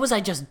 what was I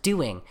just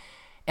doing?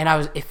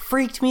 And it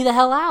freaked me the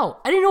hell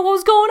out. I didn't know what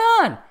was going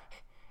on.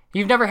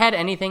 You've never had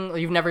anything,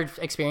 you've never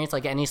experienced,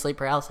 like, any sleep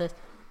paralysis?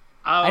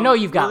 I know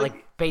you've got,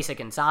 like, basic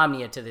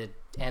insomnia to the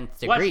nth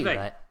degree,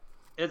 but...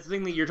 It's the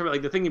thing that you're talking about,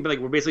 like, the thing, like,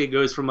 where basically it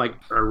goes from, like,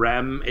 a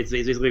REM, it's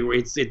basically,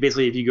 it's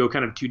basically if you go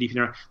kind of too deep in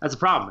there, that's a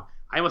problem.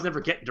 I almost never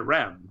get to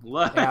REM.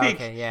 Like, yeah,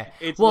 okay, yeah.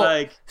 It's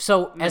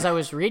so as I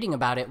was reading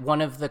about it, one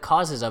of the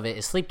causes of it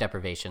is sleep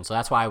deprivation. So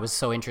that's why I was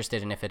so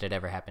interested in if it had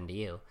ever happened to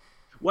you.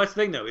 What's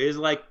the thing though is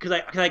like,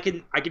 because I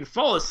can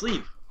fall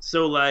asleep.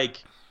 So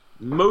like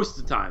most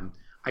of the time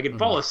I can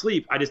fall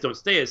asleep. I just don't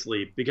stay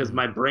asleep because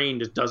my brain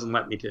just doesn't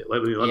let me do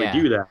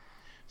that.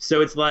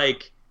 So it's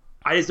like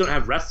I just don't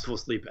have restful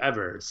sleep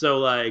ever. So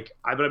like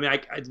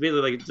it's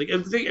basically like it's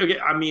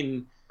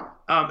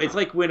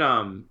like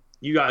when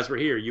you guys were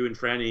here, you and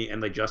Franny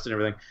and like Justin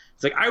and everything.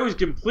 It's like I was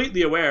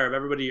completely aware of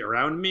everybody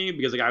around me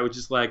because like I was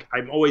just like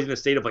I'm always in a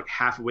state of like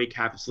half awake,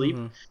 half asleep.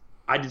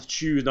 I just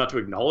choose not to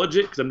acknowledge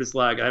it because I'm just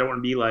like, I don't want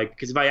to be like,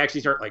 because if I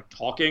actually start like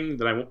talking,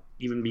 then I won't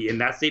even be in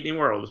that state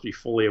anymore. I'll just be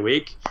fully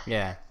awake.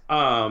 Yeah.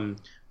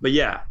 But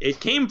yeah,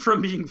 it came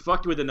from being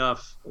fucked with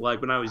enough,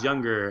 like when I was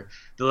younger,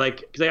 that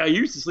like, because I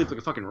used to sleep like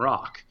a fucking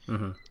rock,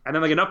 and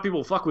then like enough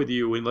people fuck with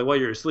you when like while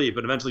you're asleep,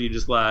 but eventually you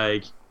just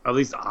like, at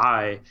least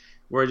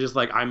where just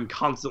like I'm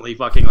constantly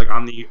fucking like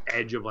on the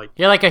edge of like.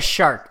 You're like a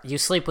shark. You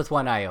sleep with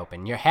one eye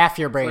open. Half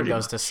your brain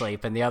goes to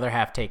sleep, and the other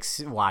half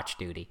takes watch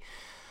duty.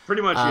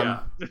 Pretty much,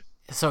 yeah.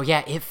 So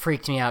yeah, it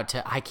freaked me out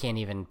I can't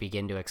even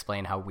begin to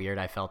explain how weird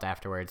I felt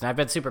afterwards. And I've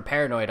been super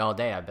paranoid all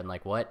day. I've been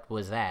like, what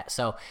was that?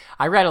 So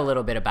I read a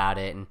little bit about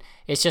it, and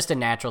it's just a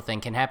natural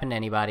thing. Can happen to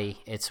anybody.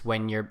 It's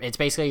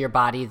basically your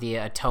body, the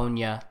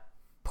atonia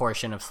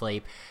portion of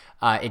sleep.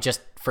 It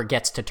just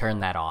forgets to turn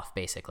that off,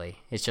 basically.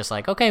 It's just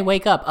like, okay,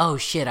 wake up. Oh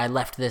shit, I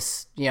left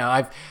this,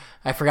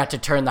 I forgot to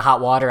turn the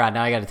hot water on.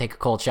 Now I got to take a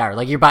cold shower.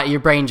 Like your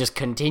brain just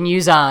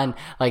continues on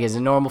like it's a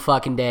normal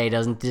fucking day.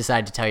 Doesn't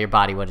decide to tell your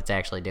body what it's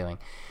actually doing.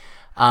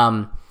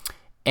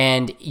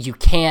 And you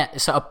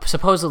can't, so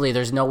supposedly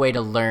there's no way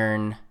to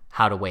learn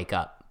how to wake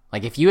up.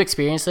 Like if you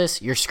experience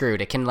this, you're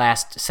screwed. It can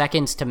last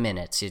seconds to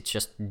minutes. It's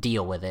just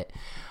deal with it.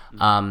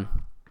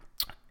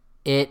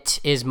 It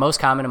is most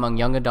common among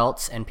young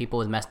adults and people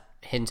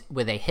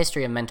with a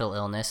history of mental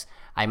illness.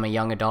 I'm a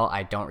young adult.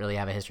 I don't really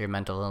have a history of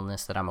mental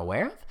illness that I'm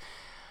aware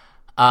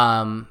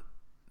of.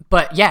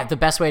 But yeah, the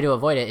best way to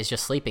avoid it is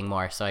just sleeping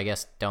more. So I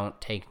guess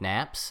don't take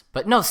naps.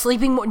 But no,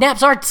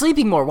 naps aren't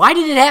sleeping more. Why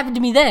did it happen to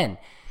me then?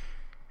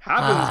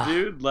 Happens,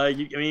 dude. Like,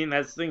 I mean,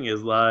 that's the thing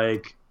is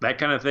like that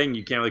kind of thing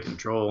you can't really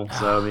control.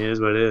 So I mean, it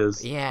is what it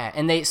is. Yeah,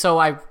 and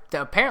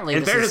apparently.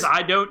 In fairness,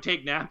 I don't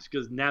take naps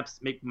because naps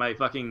make my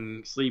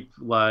fucking sleep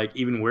like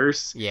even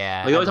worse.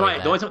 Yeah.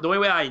 Like, the only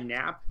way I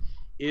nap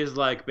is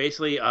like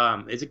basically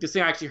it's like this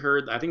thing I actually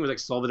heard. I think it was like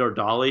Salvador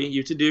Dali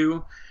used to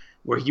do,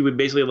 where he would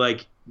basically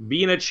like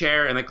be in a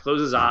chair and like close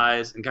his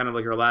eyes and kind of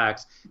like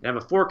relax and have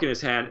a fork in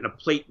his hand and a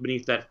plate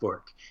beneath that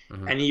fork,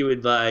 and he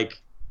would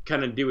like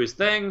kind of do his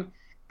thing.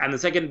 And the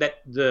second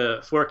that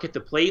the fork hit the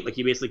plate, like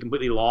he basically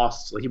completely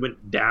lost, like he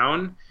went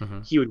down,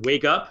 he would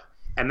wake up,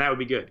 and that would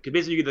be good. Because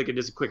basically you get like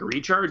just a quick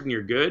recharge and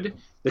you're good.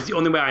 That's the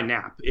only way I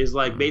nap is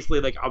like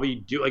basically like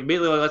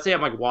let's say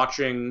I'm like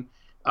watching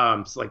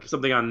like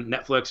something on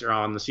Netflix or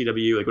on the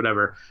CW, like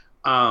whatever,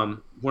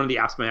 one of the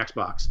apps on my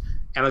Xbox,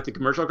 and like the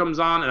commercial comes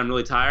on and I'm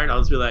really tired, I'll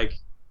just be like,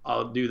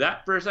 I'll do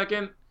that for a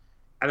second,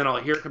 and then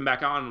I'll hear it come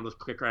back on and I'll just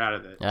click right out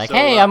of it. You're like,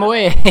 hey, I'm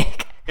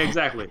awake.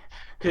 Exactly.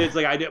 Because it's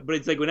like but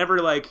it's like whenever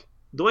like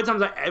the only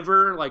times I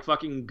ever like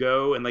fucking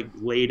go and like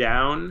lay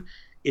down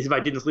is if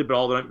I didn't sleep at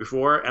all the night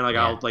before, and like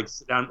I'll like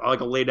sit down, I'll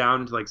lay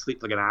down to like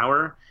sleep like an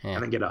hour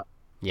and then get up.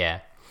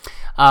 Yeah.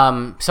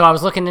 So I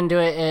was looking into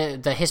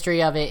it, the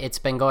history of it. It's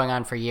been going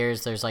on for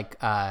years. There's like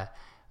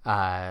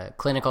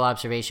clinical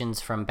observations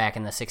from back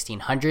in the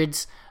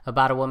 1600s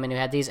about a woman who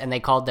had these, and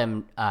they called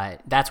them.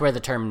 That's where the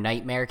term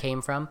nightmare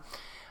came from.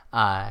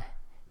 And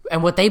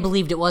what they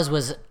believed it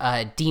was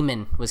a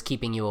demon was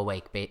keeping you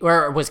awake,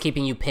 or was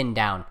keeping you pinned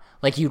down.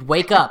 Like you'd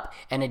wake up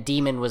and a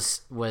demon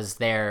was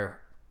there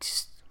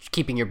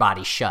keeping your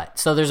body shut.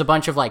 So there's a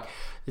bunch of like,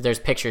 there's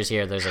pictures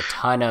here. There's a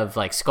ton of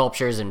like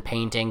sculptures and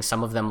paintings.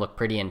 Some of them look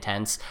pretty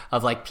intense,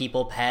 of like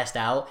people passed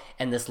out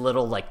and this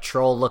little like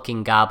troll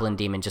looking goblin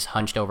demon just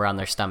hunched over on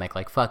their stomach.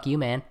 Like, fuck you,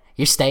 man.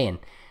 You're staying.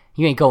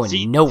 You ain't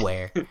going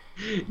nowhere.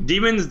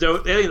 Demons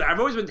don't. I've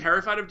always been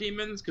terrified of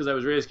demons because I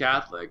was raised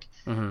Catholic.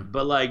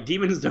 But like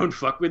demons don't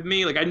fuck with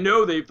me. Like I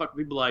know they fuck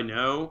people I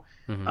know.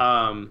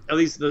 At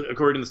least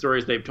according to the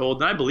stories they've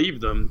told, and I believe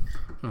them.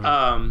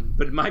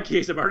 But in my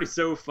case, I'm already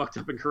so fucked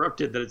up and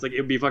corrupted that it's like it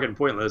would be fucking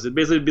pointless. It'd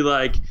basically be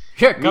like,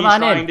 sure, come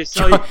on in,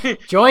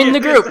 join the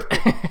group.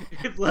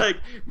 It's like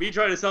me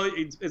trying to sell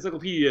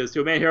encyclopedias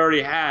to a man who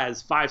already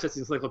has 5 sets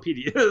of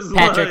encyclopedias.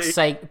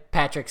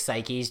 Patrick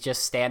Psyche's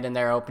just standing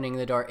there opening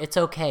the door. It's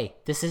okay.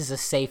 This is a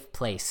safe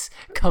place.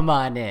 Come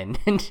on in.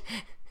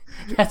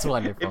 That's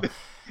wonderful.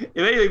 If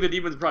anything, the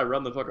demons probably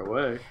run the fuck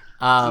away.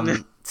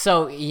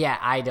 So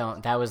yeah,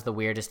 that was the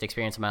weirdest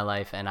experience of my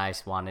life, and I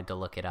wanted to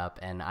look it up,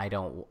 and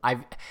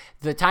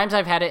the times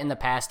I've had it in the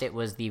past, it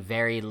was the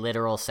very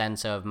literal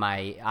sense of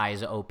my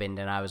eyes opened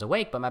and I was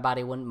awake, but my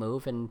body wouldn't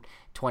move, and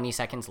 20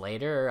 seconds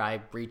later,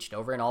 I reached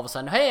over and all of a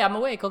sudden, hey, I'm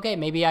awake. Okay,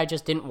 maybe I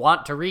just didn't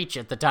want to reach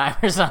at the time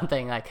or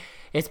something. Like,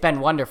 it's been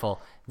wonderful.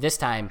 This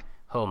time,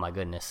 oh my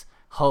goodness.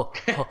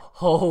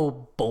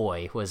 Oh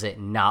boy, was it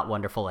not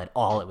wonderful at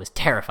all. It was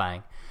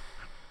terrifying.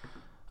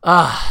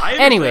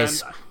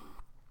 Anyways,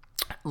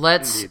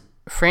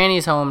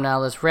 Franny's home now.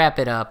 Let's wrap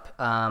it up.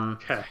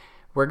 Okay.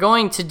 We're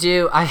going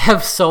to I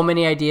have so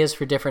many ideas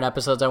for different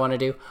episodes I want to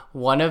do.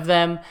 One of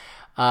them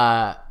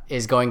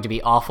is going to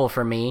be awful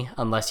for me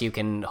unless you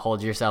can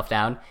hold yourself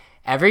down.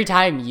 Every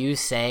time you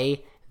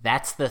say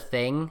that's the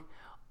thing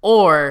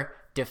or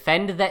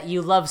defend that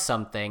you love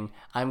something,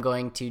 I'm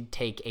going to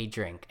take a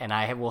drink, and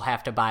I will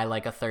have to buy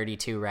like a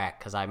 32 rack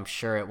because I'm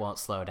sure it won't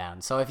slow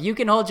down. So if you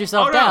can hold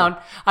yourself down,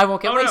 I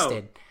won't get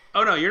wasted.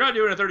 Oh no, you're not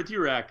doing a 32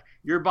 rack.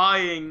 you're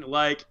buying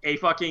like a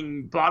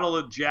fucking bottle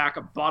of Jack,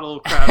 a bottle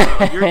of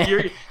Crab.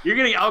 You're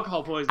getting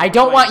alcohol poisoning. I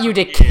don't want you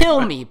to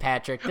kill me,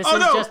 Patrick. This is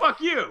just, fuck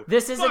you.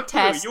 This is fuck a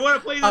test. You want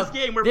to play this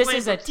game? We're this playing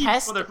is a for keeps,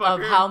 test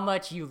motherfucker. of how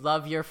much you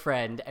love your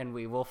friend, and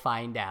we will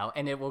find out,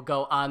 and it will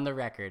go on the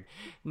record.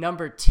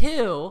 Number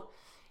 2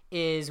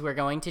 is we're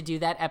going to do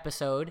that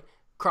episode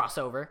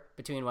crossover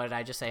between What Did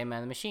I Just Say and Man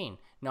of the Machine.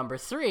 Number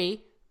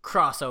 3,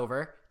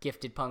 crossover,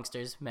 Gifted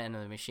Punksters, Man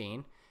of the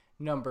Machine.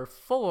 Number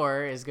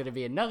 4 is going to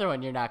be another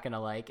one you're not going to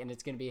like, and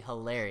it's going to be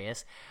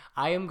hilarious.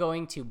 I am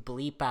going to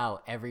bleep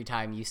out every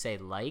time you say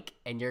like,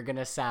 and you're going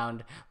to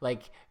sound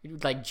like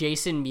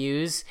Jason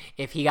Mewes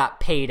if he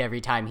got paid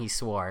every time he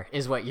swore,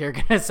 is what you're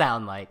going to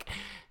sound like.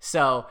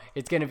 So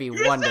it's going to be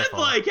wonderful. You said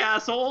like,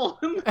 asshole.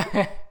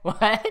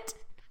 What?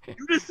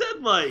 You just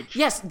said like.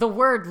 Yes, the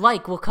word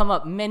like will come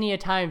up many a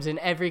times in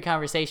every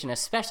conversation,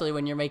 especially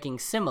when you're making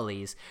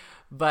similes.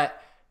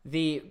 But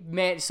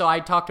so I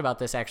talked about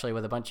this actually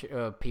with a bunch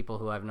of people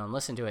who I've known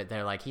listen to it.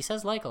 They're like, he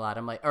says like a lot.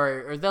 I'm like,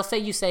 or they'll say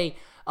you say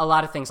a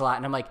lot of things a lot,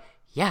 and I'm like,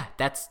 yeah,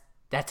 that's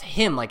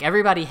him. Like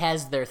everybody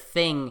has their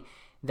thing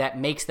that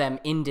makes them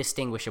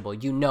indistinguishable.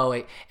 You know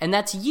it, and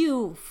that's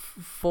you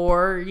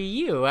for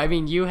you. I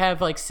mean, you have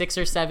like 6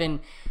 or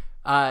 7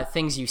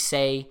 things you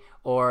say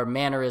or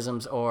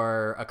mannerisms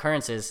or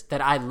occurrences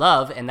that I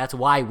love, and that's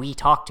why we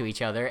talk to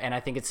each other. And I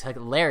think it's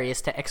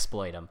hilarious to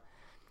exploit them.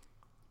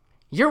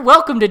 You're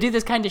welcome to do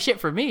this kind of shit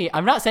for me.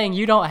 I'm not saying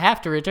you don't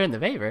have to return the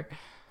favor.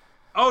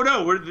 Oh,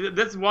 no,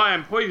 that's why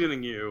I'm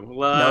poisoning you.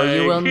 Like... No,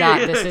 you will not.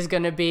 This is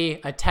going to be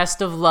a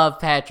test of love,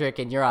 Patrick,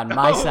 and you're on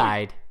my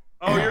side.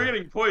 Oh, you're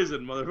getting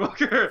poisoned,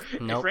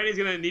 motherfucker. Nope. Franny's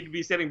going to need to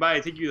be standing by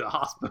and take you to the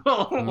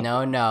hospital.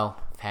 No,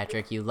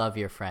 Patrick, you love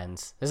your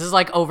friends. This is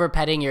like over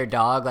petting your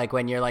dog, like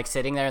when you're like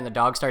sitting there and the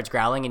dog starts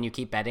growling and you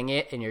keep petting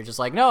it and you're just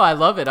like, no, I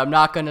love it. I'm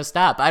not going to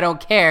stop. I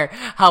don't care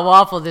how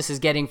awful this is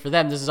getting for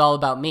them. This is all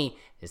about me.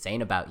 This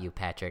ain't about you,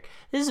 Patrick.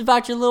 This is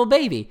about your little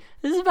baby.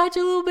 This is about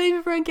your little baby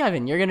friend,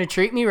 Kevin. You're going to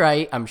treat me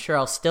right. I'm sure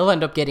I'll still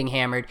end up getting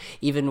hammered,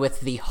 even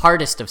with the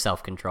hardest of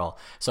self-control.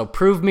 So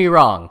prove me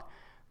wrong.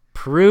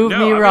 Prove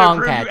me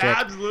wrong, Patrick. You're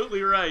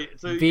absolutely right.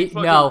 So you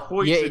fucking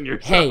poison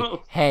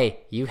yourself.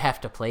 Hey, you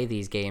have to play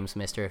these games,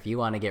 mister, if you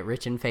want to get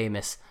rich and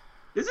famous.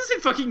 This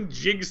isn't fucking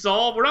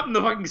Jigsaw. We're not in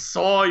the fucking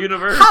Saw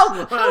universe.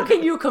 How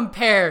can you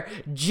compare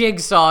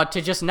Jigsaw to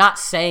just not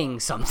saying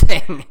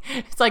something?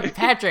 It's like,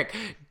 Patrick...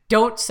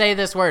 Don't say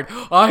this word.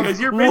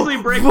 Because you're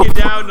basically breaking it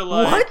down to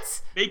like,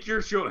 what? Make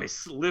your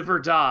choice, live or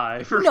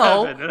die for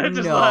no, Kevin. And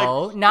just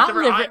not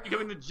live. I'm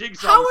becoming the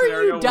Jigsaw How are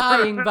scenario you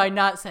dying by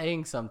not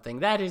saying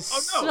something? That is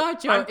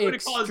such an extreme. I'm going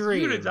to cause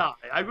you to die.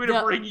 I'm going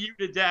to bring you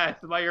to death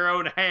by your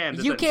own hand.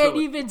 You can't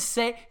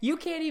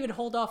even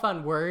hold off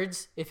on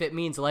words if it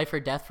means life or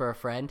death for a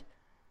friend.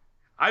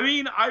 I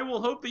mean, I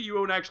will hope that you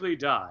won't actually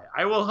die.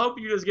 I will hope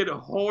you just get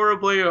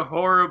horribly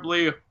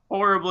hungover.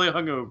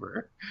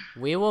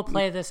 We will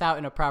play this out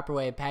in a proper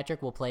way.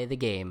 Patrick will play the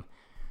game.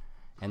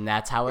 And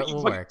that's how it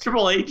will work.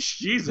 Triple H,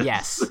 Jesus.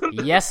 Yes.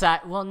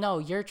 Well, no,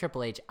 you're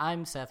Triple H.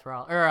 I'm Seth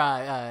Rollins, or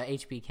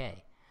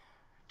HBK.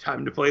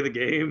 Time to play the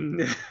game.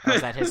 Oh, is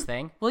that his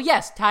thing? Well,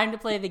 yes, time to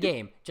play the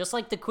game. Just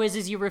like the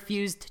quizzes you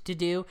refused to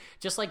do,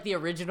 just like the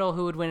original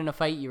Who Would Win in a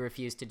Fight you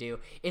refused to do.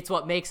 It's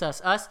what makes us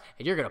us,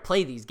 and you're going to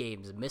play these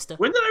games, mister.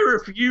 When did I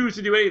refuse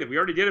to do anything? We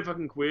already did a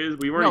fucking quiz.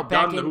 We've already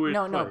done the Who Would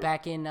Win. No,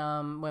 back in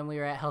when we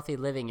were at Healthy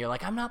Living, you're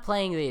like, I'm not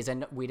playing these,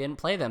 and we didn't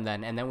play them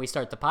then. And then we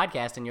start the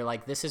podcast, and you're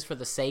like, this is for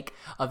the sake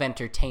of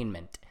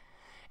entertainment.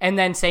 And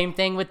then same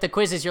thing with the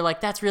quizzes. You're like,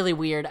 that's really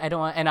weird. I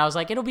don't want, and I was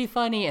like, it'll be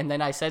funny. And then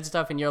I said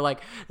stuff and you're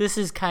like, this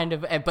is kind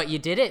of, but you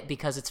did it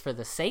because it's for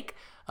the sake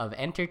of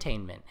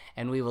entertainment.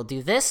 And we will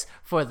do this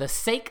for the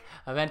sake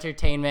of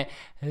entertainment.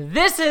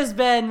 This has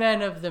been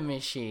Men of the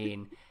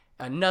Machine.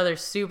 Another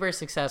super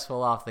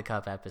successful Off the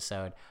Cuff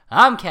episode.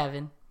 I'm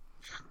Kevin.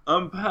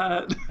 I'm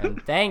Pat.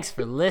 And thanks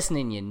for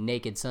listening, you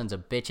naked sons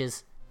of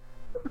bitches.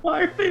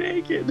 Why are they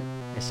naked?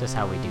 It's just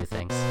how we do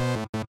things.